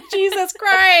like, Jesus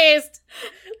Christ!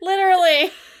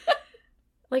 Literally.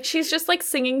 Like, she's just, like,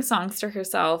 singing songs to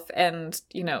herself and,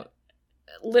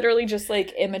 literally just,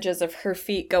 like, images of her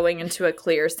feet going into a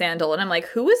clear sandal. And I'm like,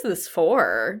 who is this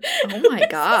for? Oh, my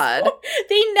God.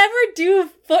 They never do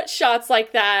foot shots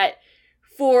like that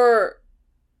for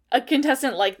a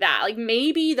contestant like that. Like,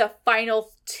 maybe the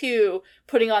final two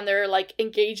putting on their, like,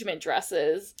 engagement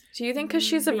dresses. Do you think because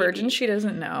she's a virgin she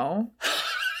doesn't know?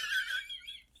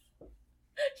 Yeah,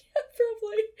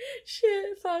 probably.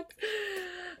 Shit, fuck.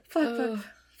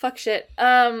 Fuck shit.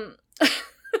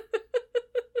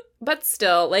 But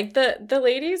still, like, the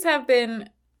ladies have been...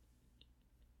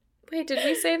 Wait, did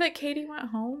we say that Katie went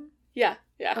home? Yeah.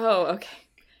 Oh, okay.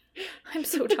 I'm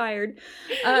so tired.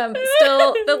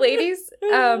 Still, the ladies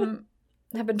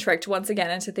have been tricked once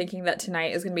again into thinking that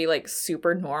tonight is going to be, like,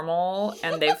 super normal,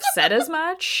 and they've said as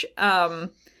much, to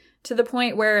the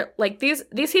point where, like, these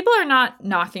people are not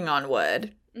knocking on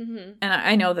wood. Mm-hmm. And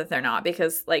I know that they're not,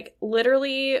 because, like,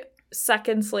 literally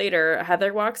seconds later,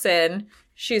 Heather walks in.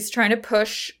 She's trying to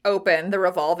push open the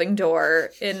revolving door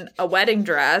in a wedding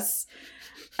dress.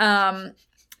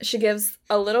 She gives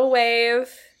a little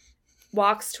wave,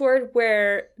 walks toward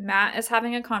where Matt is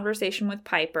having a conversation with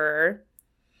Piper.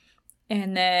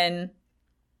 And then,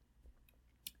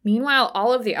 meanwhile,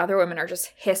 all of the other women are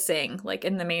just hissing, like,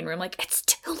 in the main room, like, it's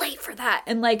too late for that.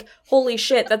 And, like, holy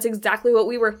shit, that's exactly what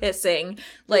we were hissing.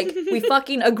 Like, we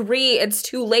fucking agree it's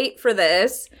too late for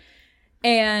this.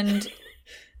 And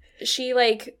she,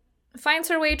 like, finds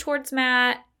her way towards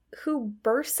Matt, who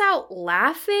bursts out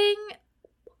laughing.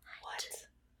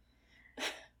 What?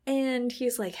 And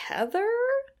he's like, Heather?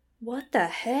 What the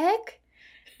heck?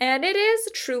 And it is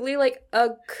truly, like, a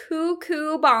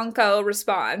cuckoo bonko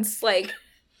response. Like,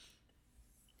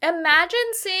 imagine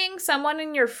seeing someone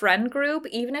in your friend group,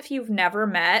 even if you've never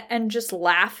met, and just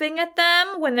laughing at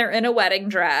them when they're in a wedding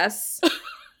dress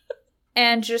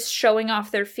and just showing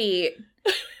off their feet.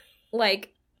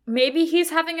 Like, maybe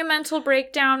he's having a mental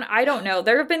breakdown. I don't know.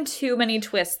 There have been too many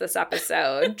twists this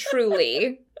episode,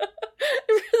 truly.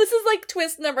 This is, like,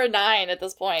 twist number 9 at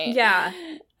this point. Yeah.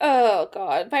 Oh,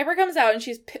 God. Piper comes out and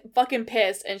she's fucking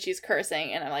pissed and she's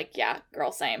cursing. And I'm like, yeah,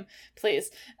 girl, same.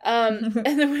 Please. And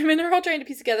the women are all trying to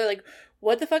piece together, like,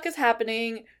 what the fuck is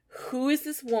happening? Who is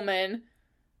this woman?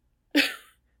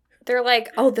 They're like,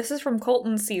 oh, this is from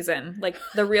Colton's season. Like,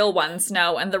 the real ones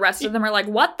know. And the rest of them are like,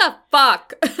 what the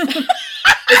fuck?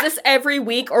 Is this every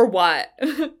week or what? And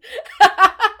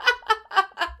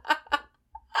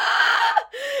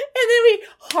then we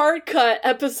hard cut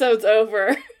episodes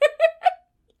over.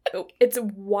 It's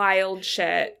wild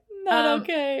shit. Not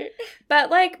okay. But,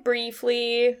 like,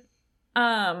 briefly,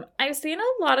 I've seen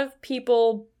a lot of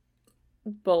people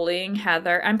bullying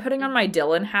Heather. I'm putting on my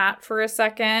Dylan hat for a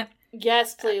second.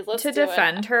 Yes, please. Let's to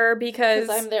defend her, because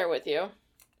I'm there with you.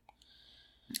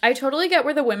 I totally get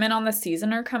where the women on the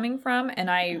season are coming from, and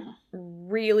I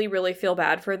really, really feel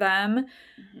bad for them.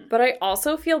 Mm-hmm. But I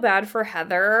also feel bad for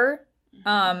Heather,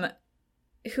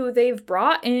 who they've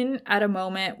brought in at a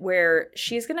moment where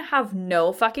she's going to have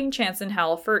no fucking chance in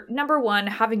hell for, number one,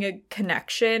 having a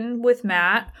connection with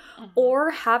Matt,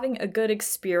 or having a good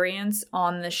experience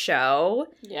on the show.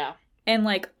 Yeah. And,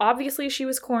 like, obviously she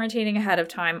was quarantining ahead of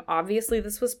time. Obviously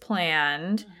this was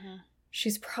planned. Mm-hmm.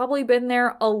 She's probably been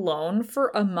there alone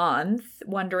for a month,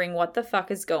 wondering what the fuck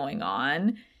is going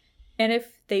on. And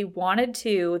if they wanted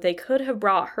to, they could have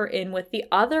brought her in with the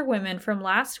other women from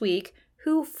last week,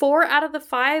 who 4 out of the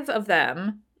 5 of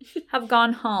them have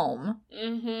gone home.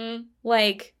 Mm-hmm.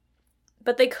 Like,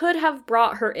 but they could have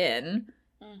brought her in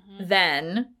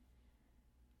then,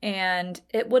 and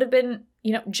it would have been,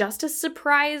 you know, just as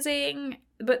surprising.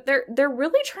 But they're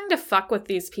really trying to fuck with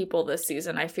these people this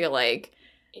season, I feel like.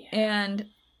 Yeah. And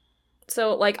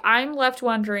so, like, I'm left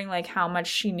wondering, like, how much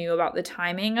she knew about the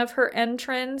timing of her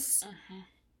entrance.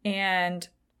 And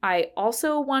I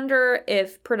also wonder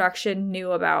if production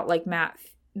knew about, like,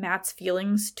 Matt's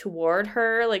feelings toward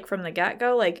her, like, from the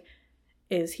get-go. Like,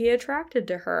 is he attracted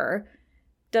to her?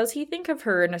 Does he think of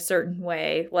her in a certain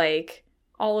way? Like,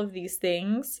 all of these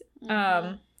things.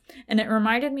 And it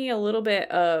reminded me a little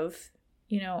bit of,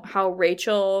 you know, how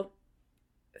Rachel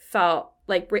felt,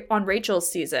 like, on Rachel's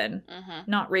season.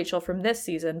 Not Rachel from this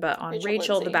season, but on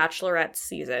Rachel the Bachelorette's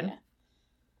season. Yeah.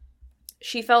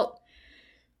 She felt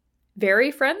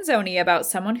very friend-zoney about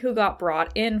someone who got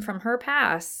brought in from her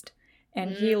past.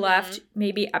 And he left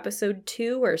maybe episode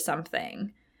 2 or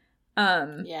something.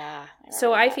 Yeah.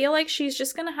 So I feel like she's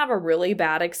just going to have a really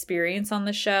bad experience on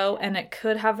the show, and it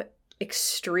could have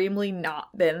extremely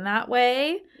not been that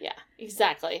way. Yeah,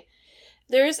 exactly.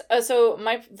 There's, so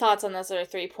my thoughts on this are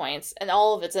 3 points, and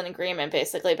all of it's in agreement,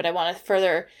 basically, but I want to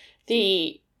further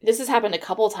this has happened a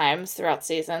couple times throughout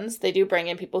seasons. They do bring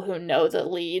in people who know the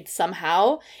lead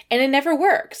somehow, and it never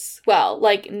works well.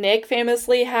 Like, Nick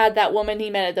famously had that woman he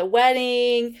met at the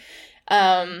wedding.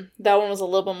 That one was a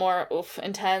little bit more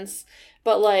intense,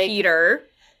 but like Peter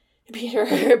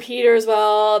as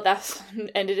well. That's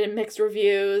ended in mixed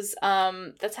reviews.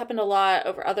 That's happened a lot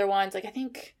over other ones. Like, I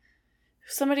think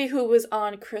somebody who was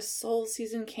on Chris Soule's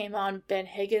season came on Ben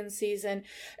Higgins' season.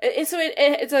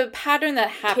 It's a pattern that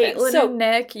happens. Caitlin and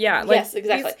Nick, yeah. Like, yes,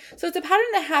 exactly. So it's a pattern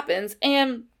that happens,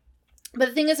 but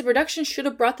the thing is, the production should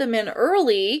have brought them in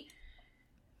early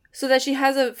so that she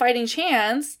has a fighting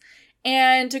chance.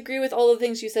 And to agree with all the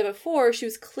things you said before, she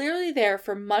was clearly there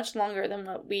for much longer than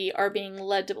what we are being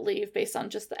led to believe based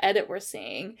on just the edit we're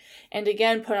seeing. And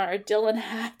again, put on our Dylan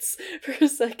hats for a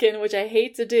second, which I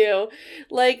hate to do.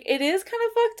 Like, it is kind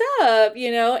of fucked up,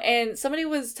 you know? And somebody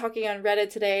was talking on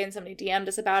Reddit today, and somebody DM'd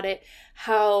us about it,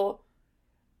 how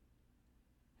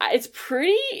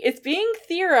it's being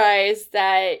theorized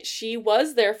that she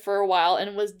was there for a while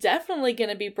and was definitely going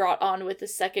to be brought on with the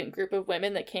second group of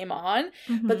women that came on,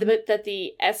 but that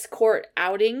the escort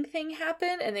outing thing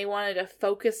happened and they wanted to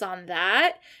focus on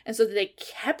that, and so they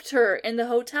kept her in the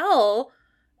hotel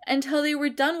until they were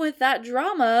done with that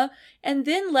drama and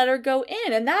then let her go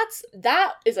in. And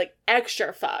that is like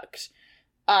extra fucked,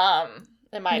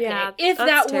 in my opinion, if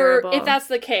that's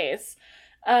the case,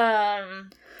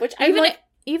 which I'm like,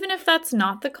 even if that's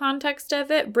not the context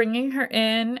of it, bringing her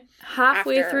in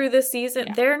halfway through the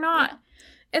season, they're not,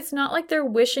 it's not like they're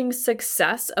wishing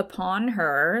success upon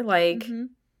her. Like,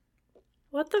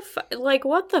 what the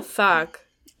fuck?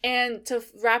 And to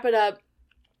wrap it up,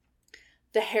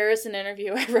 the Harrison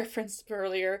interview I referenced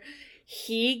earlier,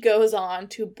 he goes on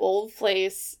to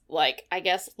boldface, like, I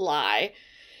guess, lie,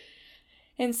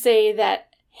 and say that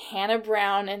Hannah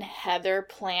Brown and Heather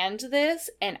planned this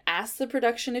and asked the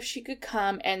production if she could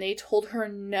come, and they told her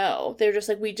no. They're just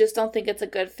like, we just don't think it's a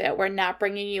good fit. We're not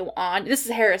bringing you on. This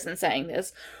is Harrison saying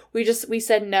this. We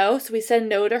said no, so we said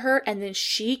no to her, and then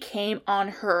she came on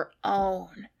her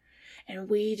own, and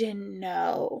we didn't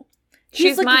know.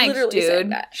 She's like, Mike,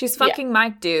 dude. She's fucking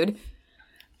Mike, dude.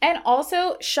 And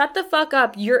also, shut the fuck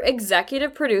up. You're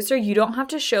executive producer. You don't have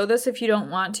to show this if you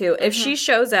don't want to. If she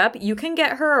shows up, you can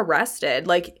get her arrested.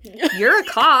 Like, you're a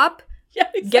cop. Yeah,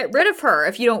 exactly. Get rid of her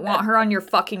if you don't want her on your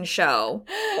fucking show.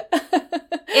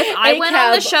 If I went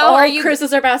on the show, all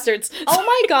Chris's are bastards. Oh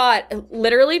my god.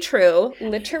 Literally true.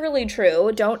 Literally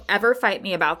true. Don't ever fight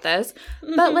me about this.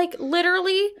 But, like,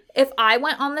 literally, if I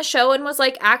went on the show and was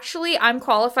like, actually, I'm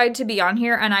qualified to be on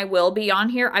here and I will be on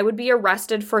here, I would be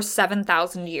arrested for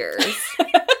 7,000 years.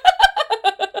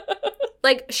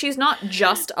 Like, she's not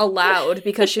just allowed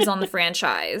because she's on the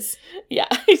franchise. Yeah,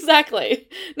 exactly.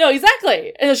 No,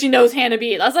 exactly. And she knows Hannah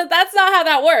B. That's not how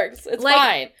that works. It's like,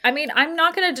 fine. I mean, I'm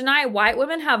not going to deny white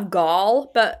women have gall,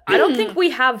 but I don't think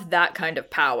we have that kind of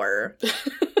power.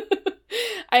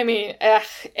 I mean,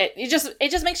 it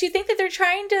just makes you think that they're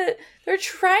trying.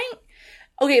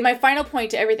 Okay, my final point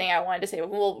to everything I wanted to say,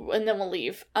 and then we'll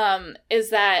leave,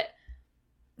 is that.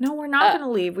 No, we're not going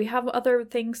to leave. We have other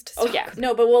things to talk about.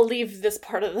 No, but we'll leave this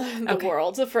part of the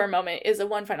world for a moment, is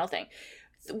one final thing.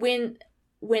 When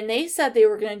when they said they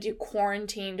were going to do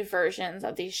quarantined versions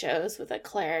of these shows with like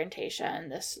Claire and Tayshia in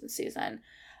this season,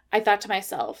 I thought to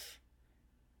myself,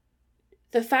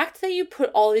 the fact that you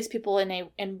put all these people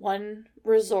in one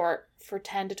resort for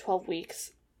 10 to 12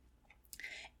 weeks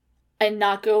and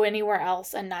not go anywhere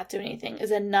else and not do anything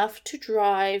is enough to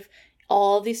drive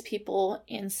all these people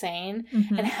insane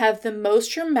and have the most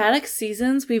dramatic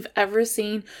seasons we've ever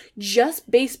seen, just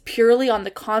based purely on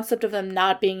the concept of them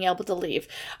not being able to leave.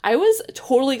 I was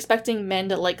totally expecting men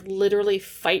to like literally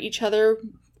fight each other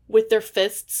with their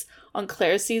fists on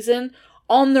Claire's season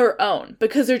on their own,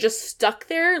 because they're just stuck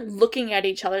there looking at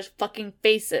each other's fucking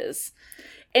faces.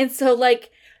 And so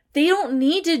like, they don't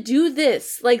need to do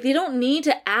this. Like, they don't need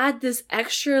to add this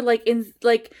extra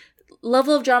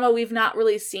level of drama we've not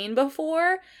really seen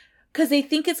before, because they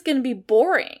think it's going to be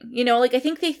boring. You know, like, I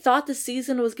think they thought the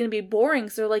season was going to be boring,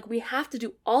 so they're like, we have to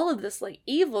do all of this, like,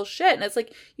 evil shit. And it's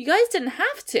like, you guys didn't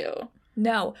have to.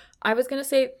 No, I was going to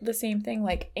say the same thing.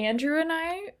 Like, Andrew and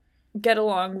I get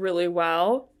along really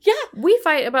well. Yeah. We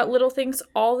fight about little things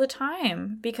all the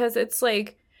time, because it's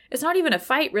like, it's not even a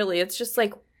fight, really. It's just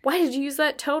like, why did you use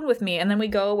that tone with me? And then we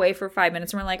go away for 5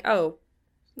 minutes and we're like, oh,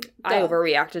 I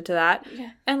overreacted to that. Yeah.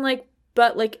 And like,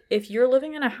 but like, if you're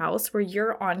living in a house where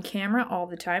you're on camera all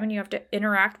the time and you have to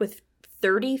interact with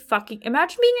 30 fucking,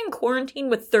 imagine being in quarantine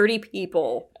with 30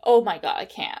 people. Oh my God, I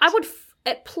can't. I would,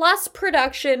 plus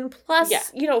production, plus,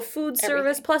 you know, food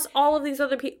service, Everything. Plus all of these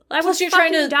other people. I Plus would you're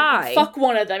trying to die. fuck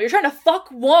one of them. You're trying to fuck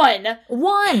one.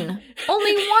 One.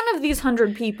 Only one of these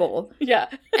 100 people. Yeah.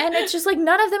 And it's just like,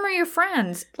 none of them are your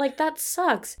friends. Like, that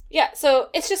sucks. Yeah, so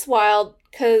it's just wild,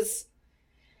 because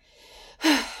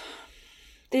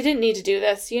they didn't need to do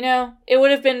this, you know? It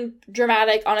would have been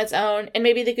dramatic on its own, and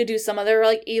maybe they could do some other,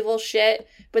 like, evil shit,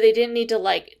 but they didn't need to,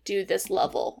 like, do this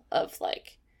level of,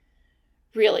 like,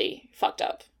 really fucked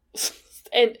up.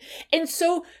 and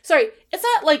so, sorry, it's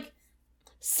not, like,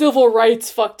 civil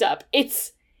rights fucked up.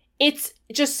 It's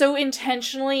just so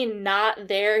intentionally not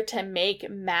there to make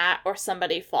Matt or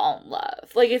somebody fall in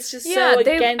love. Like, it's just so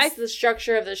against the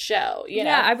structure of the show, you know?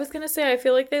 Yeah, I was gonna say, I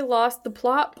feel like they lost the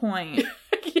plot point.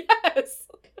 Yes.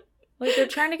 Like, they're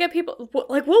trying to get people...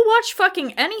 Like, we'll watch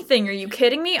fucking anything. Are you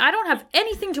kidding me? I don't have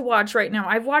anything to watch right now.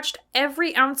 I've watched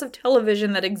every ounce of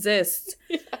television that exists.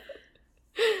 Yeah.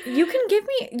 You can give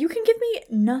me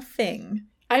nothing.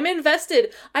 I'm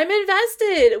invested.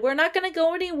 We're not going to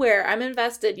go anywhere. I'm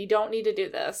invested. You don't need to do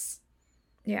this.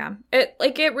 Yeah.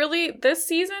 This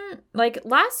season, like,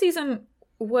 last season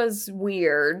was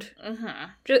weird. Mm-hmm.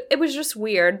 It was just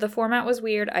weird. The format was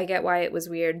weird. I get why it was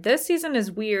weird. This season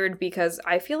is weird because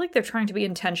I feel like they're trying to be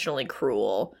intentionally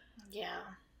cruel. Yeah.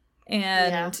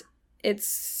 And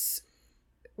it's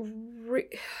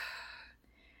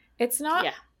not...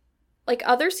 Yeah. Like,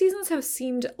 other seasons have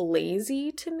seemed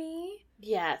lazy to me.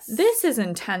 Yes. This is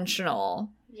intentional.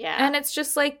 Yeah. And it's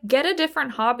just like, get a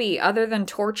different hobby other than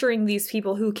torturing these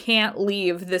people who can't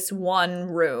leave this one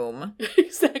room.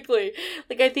 Exactly.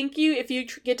 Like, I think if you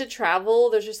get to travel,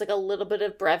 there's just like a little bit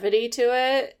of brevity to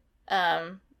it.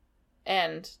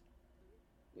 And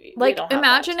like,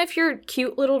 imagine if your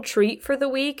cute little treat for the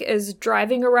week is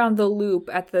driving around the loop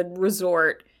at the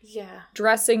resort. Yeah.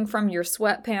 Dressing from your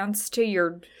sweatpants to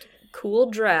your cool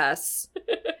dress.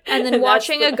 And then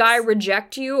watching a guy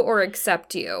reject you or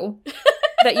accept you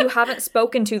that you haven't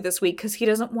spoken to this week because he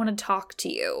doesn't want to talk to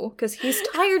you because he's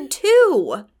tired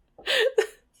too.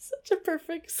 Such a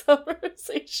perfect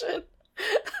summarization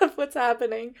of what's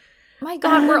happening. My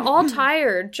God, we're all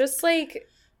tired. Just like,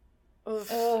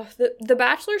 the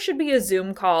Bachelor should be a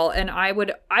Zoom call, and I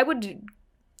would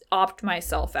opt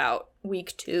myself out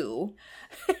week 2.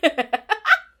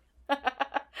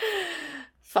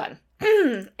 Fun.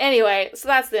 Anyway, so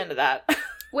that's the end of that.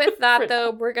 With that,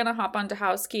 though, we're going to hop onto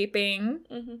housekeeping.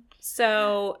 Mm-hmm.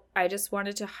 So I just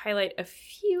wanted to highlight a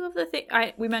few of the things.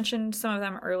 We mentioned some of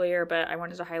them earlier, but I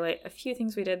wanted to highlight a few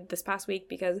things we did this past week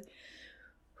because,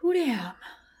 who damn,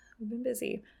 we've been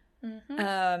busy.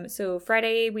 Mm-hmm. So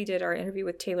Friday, we did our interview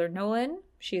with Taylor Nolan.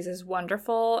 She's as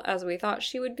wonderful as we thought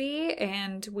she would be,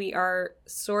 and we are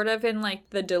sort of in, like,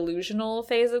 the delusional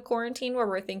phase of quarantine where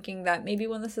we're thinking that maybe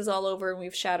when this is all over and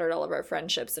we've shattered all of our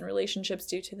friendships and relationships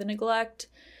due to the neglect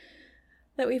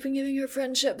that we've been giving our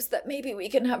friendships, that maybe we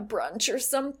can have brunch or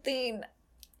something.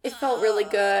 It felt really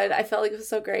good. I felt like it was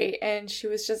so great, and she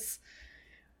was just...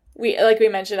 like we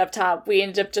mentioned up top, we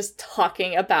ended up just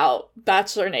talking about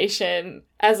Bachelor Nation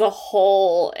as a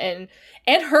whole, and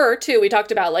her too. We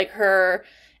talked about like her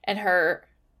and her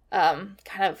kind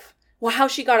of how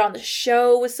she got on the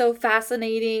show was so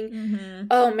fascinating. Mm-hmm.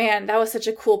 Oh man, that was such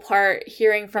a cool part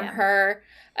hearing from her.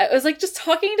 It was like just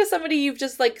talking to somebody you've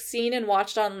just like seen and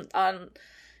watched on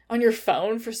your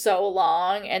phone for so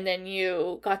long, and then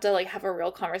you got to like have a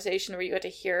real conversation where you got to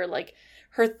hear like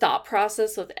her thought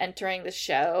process with entering the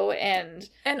show. And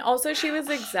also she was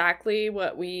exactly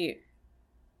what we,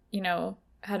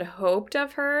 had hoped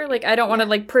of her. Like, I don't want to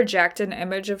like project an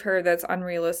image of her that's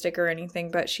unrealistic or anything,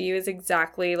 but she was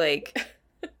exactly like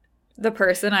the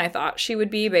person I thought she would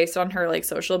be based on her like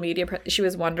social media. She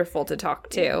was wonderful to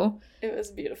talk to. It was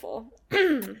beautiful.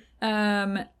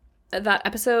 That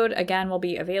episode again will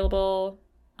be available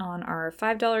on our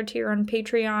 $5 tier on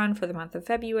Patreon for the month of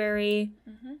February.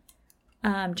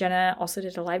 Jenna also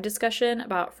did a live discussion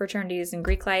about fraternities and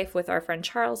Greek life with our friend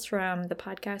Charles from the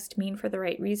podcast Mean for the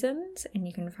Right Reasons, and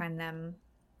you can find them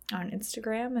on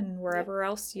Instagram and wherever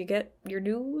else you get your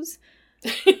news.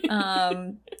 Do you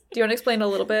want to explain a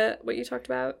little bit what you talked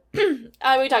about?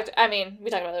 We talked about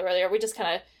it earlier. We just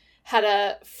kind of had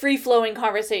a free-flowing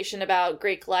conversation about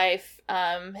Greek life,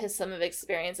 some of the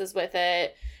experiences with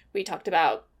it. We talked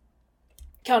about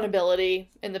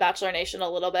accountability in the Bachelor Nation a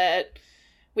little bit.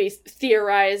 We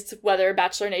theorized whether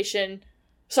Bachelor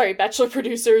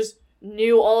producers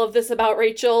knew all of this about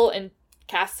Rachel and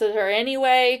casted her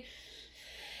anyway.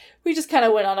 We just kind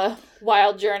of went on a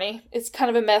wild journey. It's kind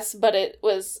of a mess, but it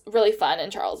was really fun, and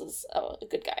Charles is a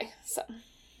good guy, so.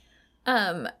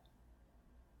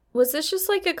 Was this just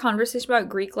like a conversation about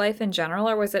Greek life in general,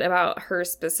 or was it about her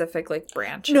specific like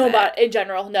branch? No, about in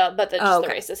general. No, but the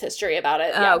racist history about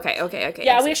it. Yeah. Okay.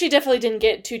 Yeah, we actually definitely didn't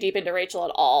get too deep into Rachel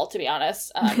at all, to be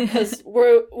honest, because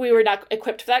we were not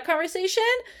equipped for that conversation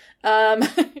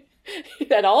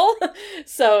at all.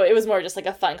 So it was more just like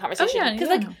a fun conversation.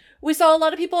 Because we saw a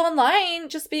lot of people online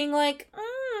just being like,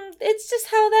 it's just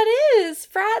how that is.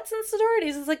 Frats and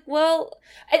sororities. It's like, well,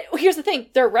 here's the thing.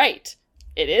 They're right.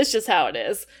 It is just how it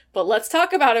is. But let's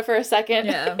talk about it for a second.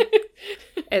 Yeah.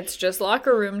 It's just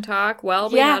locker room talk. Well,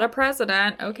 we had a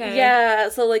president. Okay. Yeah.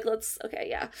 So, like, and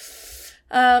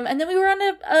then we were on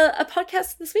a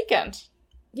podcast this weekend.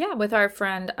 Yeah, with our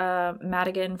friend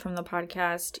Madigan from the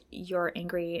podcast Your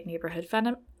Angry Neighborhood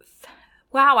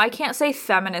Wow, I can't say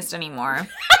feminist anymore.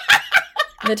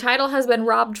 The title has been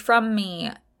robbed from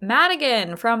me.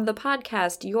 Madigan from the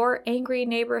podcast Your Angry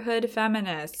Neighborhood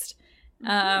Feminist.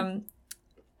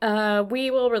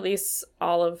 We will release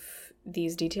all of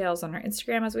these details on our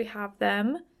Instagram as we have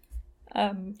them.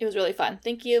 It was really fun.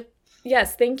 Thank you.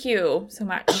 Yes, thank you so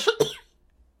much.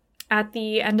 At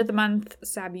the end of the month,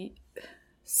 Sabuary?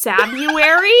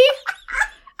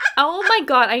 Oh my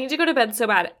god, I need to go to bed so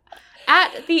bad.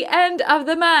 At the end of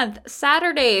the month,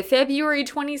 Saturday, February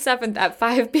 27th at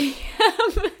 5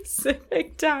 p.m.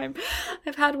 Pacific time.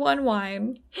 I've had one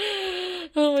wine.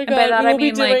 Oh my god. And by that I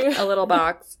mean like a little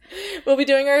box. We'll be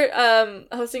doing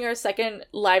hosting our second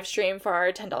live stream for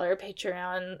our $10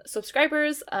 Patreon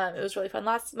subscribers. It was really fun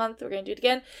last month. We're going to do it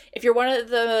again. If you're one of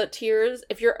the tiers,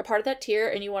 if you're a part of that tier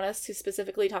and you want us to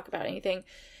specifically talk about anything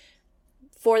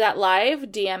for that live,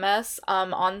 DM us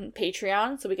on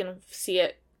Patreon so we can see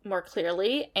it more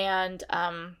clearly, and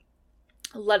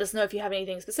let us know if you have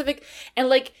anything specific. And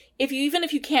like, if you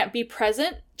can't be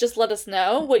present, just let us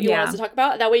know what you want us to talk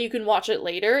about. That way you can watch it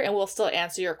later and we'll still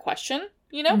answer your question,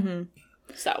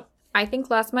 So I think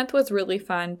last month was really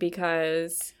fun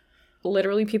because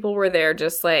literally people were there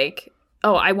just like,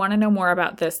 oh, I want to know more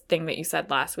about this thing that you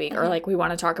said last week, or like, we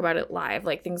want to talk about it live,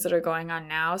 like things that are going on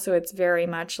now. So it's very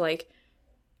much like,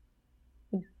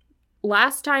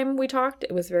 last time we talked,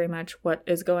 it was very much what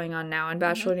is going on now in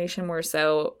Bachelor Nation. We're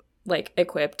so like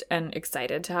equipped and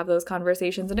excited to have those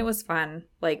conversations, and it was fun.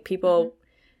 Like, people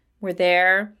were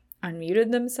there,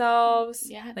 unmuted themselves,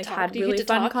 like had really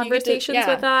fun conversations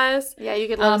with us. Yeah, you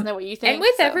could let us know what you think. And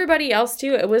with everybody else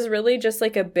too, it was really just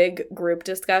like a big group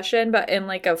discussion, but in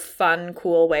like a fun,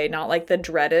 cool way, not like the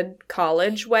dreaded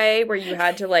college way where you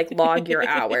had to like log your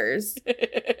hours.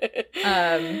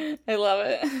 I love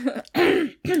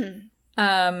it.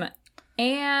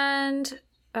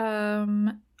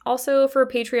 Also for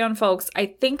Patreon folks, I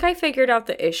think I figured out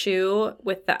the issue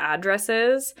with the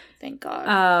addresses. Thank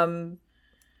God.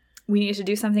 We need to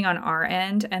do something on our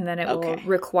end, and then it will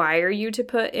require you to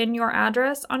put in your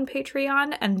address on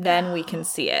Patreon, and then we can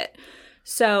see it.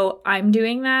 So I'm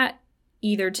doing that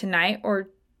either tonight or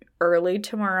early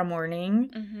tomorrow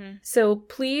morning. So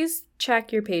please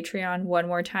check your Patreon one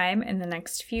more time in the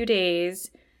next few days,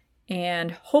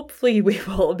 and hopefully we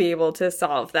will be able to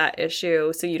solve that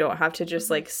issue so you don't have to just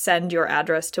like send your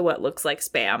address to what looks like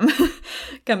spam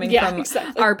coming from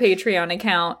our Patreon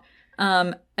account.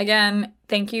 Again,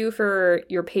 thank you for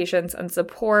your patience and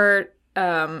support.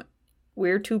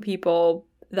 We're two people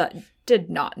that did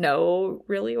not know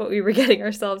really what we were getting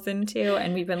ourselves into,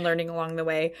 and we've been learning along the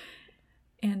way.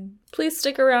 And please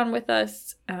stick around with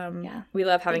us. We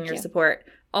love having your support.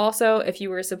 Also, if you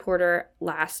were a supporter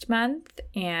last month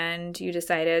and you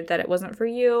decided that it wasn't for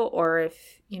you, or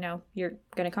if, you're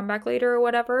going to come back later or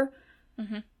whatever,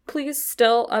 please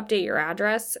still update your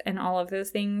address and all of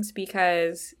those things,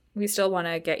 because we still want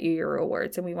to get you your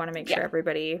rewards, and we want to make sure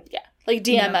everybody... Yeah. Like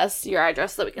DM us your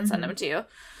address so we can send them to you.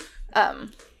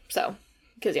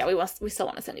 Because we still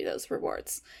want to send you those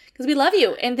rewards because we love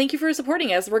you and thank you for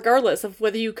supporting us, regardless of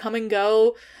whether you come and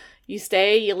go, you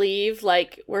stay, you leave.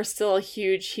 Like, we're still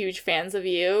huge fans of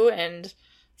you, and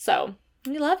so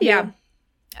we love you. Yeah.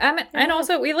 And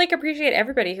also we appreciate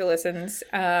everybody who listens.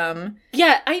 The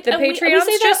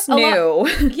Patreon's just new.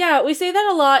 Yeah, we say that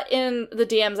a lot in the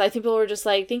DMs. I think people were just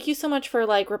like, thank you so much for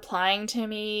replying to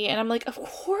me, and I'm like, of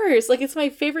course, it's my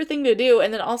favorite thing to do.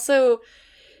 And then also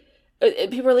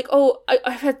people are like, oh,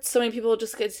 I've had so many people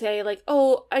just say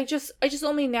oh, I just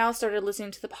only now started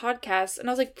listening to the podcast. And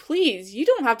I was like, please, you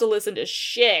don't have to listen to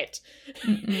shit.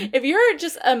 If you're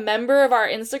just a member of our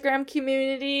Instagram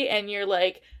community and you're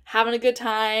having a good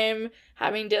time,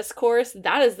 having discourse,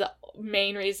 that is the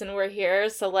main reason we're here.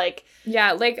 So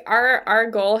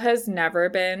our goal has never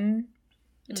been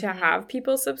to have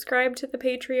people subscribe to the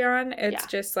Patreon. It's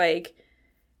just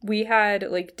we had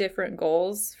different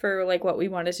goals for what we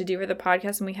wanted to do for the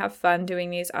podcast, and we have fun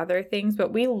doing these other things,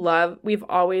 but we've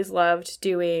always loved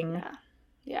doing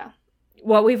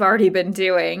what we've already been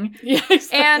doing. Yeah,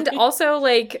 exactly. And also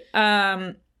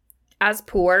as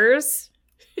poors,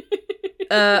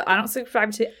 I don't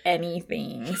subscribe to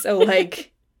anything. So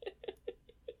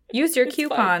use your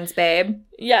coupons, babe.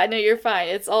 Yeah, no, you're fine.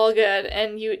 It's all good.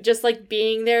 And you just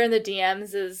being there in the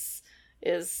DMs is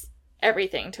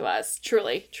everything to us.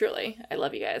 Truly. I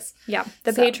love you guys. Yeah.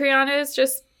 The Patreon is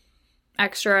just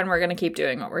extra, and we're going to keep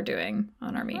doing what we're doing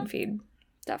on our main feed.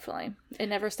 Definitely. It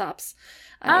never stops.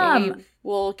 I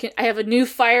have a new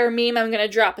fire meme I'm going to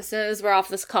drop as soon as we're off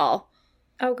this call.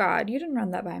 Oh, God. You didn't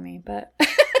run that by me, but...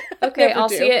 Okay, I'll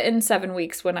see it in 7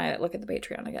 weeks when I look at the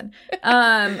Patreon again.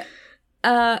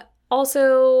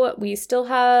 Also, we still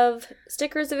have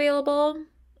stickers available.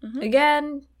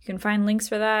 Again, you can find links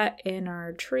for that in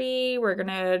our tree. We're going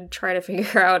to try to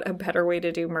figure out a better way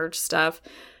to do merch stuff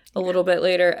a little bit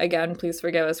later. Again, please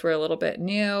forgive us. We're a little bit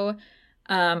new.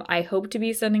 I hope to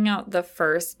be sending out the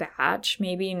first batch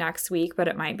maybe next week, but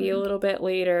it might be a little bit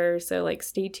later. So,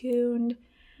 stay tuned.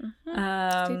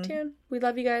 Stay tuned. We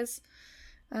love you guys.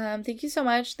 Thank you so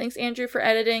much. Thanks, Andrew, for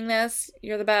editing this.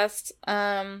 You're the best.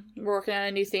 We're working on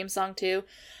a new theme song, too.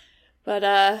 But,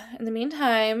 in the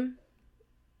meantime,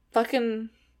 fucking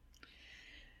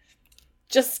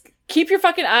just keep your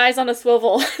fucking eyes on a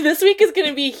swivel. This week is going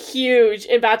to be huge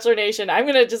in Bachelor Nation. I'm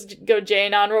going to just go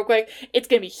Jane on real quick. It's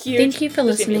going to be huge. Thank you for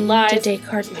listening to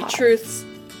Descartes Pod. Truths.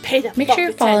 Make sure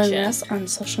you're following us on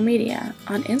social media.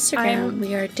 On Instagram,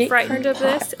 we are Descartes of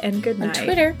Pod. This, and good night. On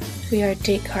Twitter, we are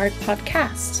Descartes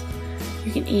Podcast.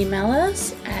 You can email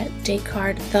us at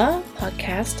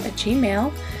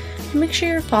descartesthepodcast@gmail.com. And make sure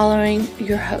you're following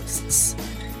your hosts.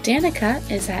 Danica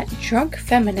is at Drunk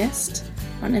Feminist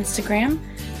on Instagram,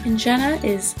 and Jenna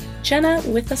is Jenna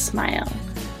with a Smile.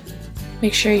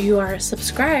 Make sure you are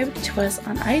subscribed to us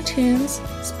on iTunes,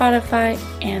 Spotify,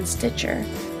 and Stitcher.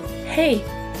 Hey,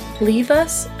 leave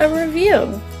us a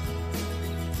review.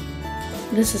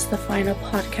 This is the final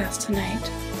podcast tonight.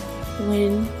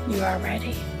 When you are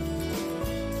ready.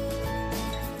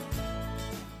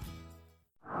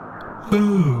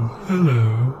 Oh,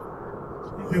 hello.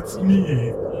 It's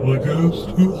me, the ghost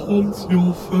who haunts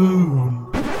your phone.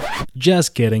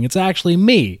 Just kidding, it's actually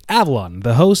me, Avalon,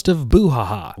 the host of Boo Ha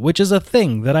Ha, which is a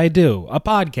thing that I do, a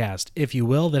podcast, if you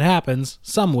will, that happens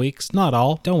some weeks, not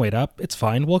all. Don't wait up, it's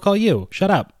fine, we'll call you.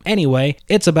 Shut up. Anyway,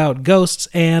 it's about ghosts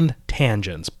and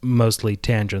tangents, mostly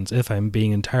tangents if I'm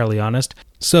being entirely honest.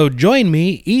 So join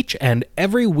me each and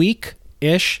every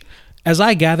week-ish as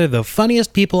I gather the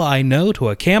funniest people I know to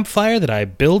a campfire that I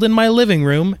build in my living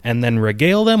room and then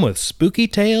regale them with spooky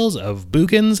tales of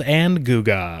bookins and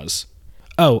gewgaws.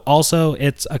 Oh, also,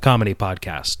 it's a comedy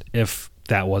podcast, if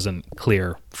that wasn't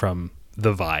clear from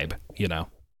the vibe, you know.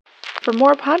 For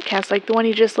more podcasts like the one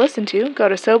you just listened to, go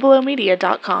to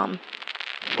SoBelowMedia.com.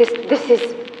 This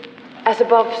is As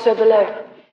Above, So Below.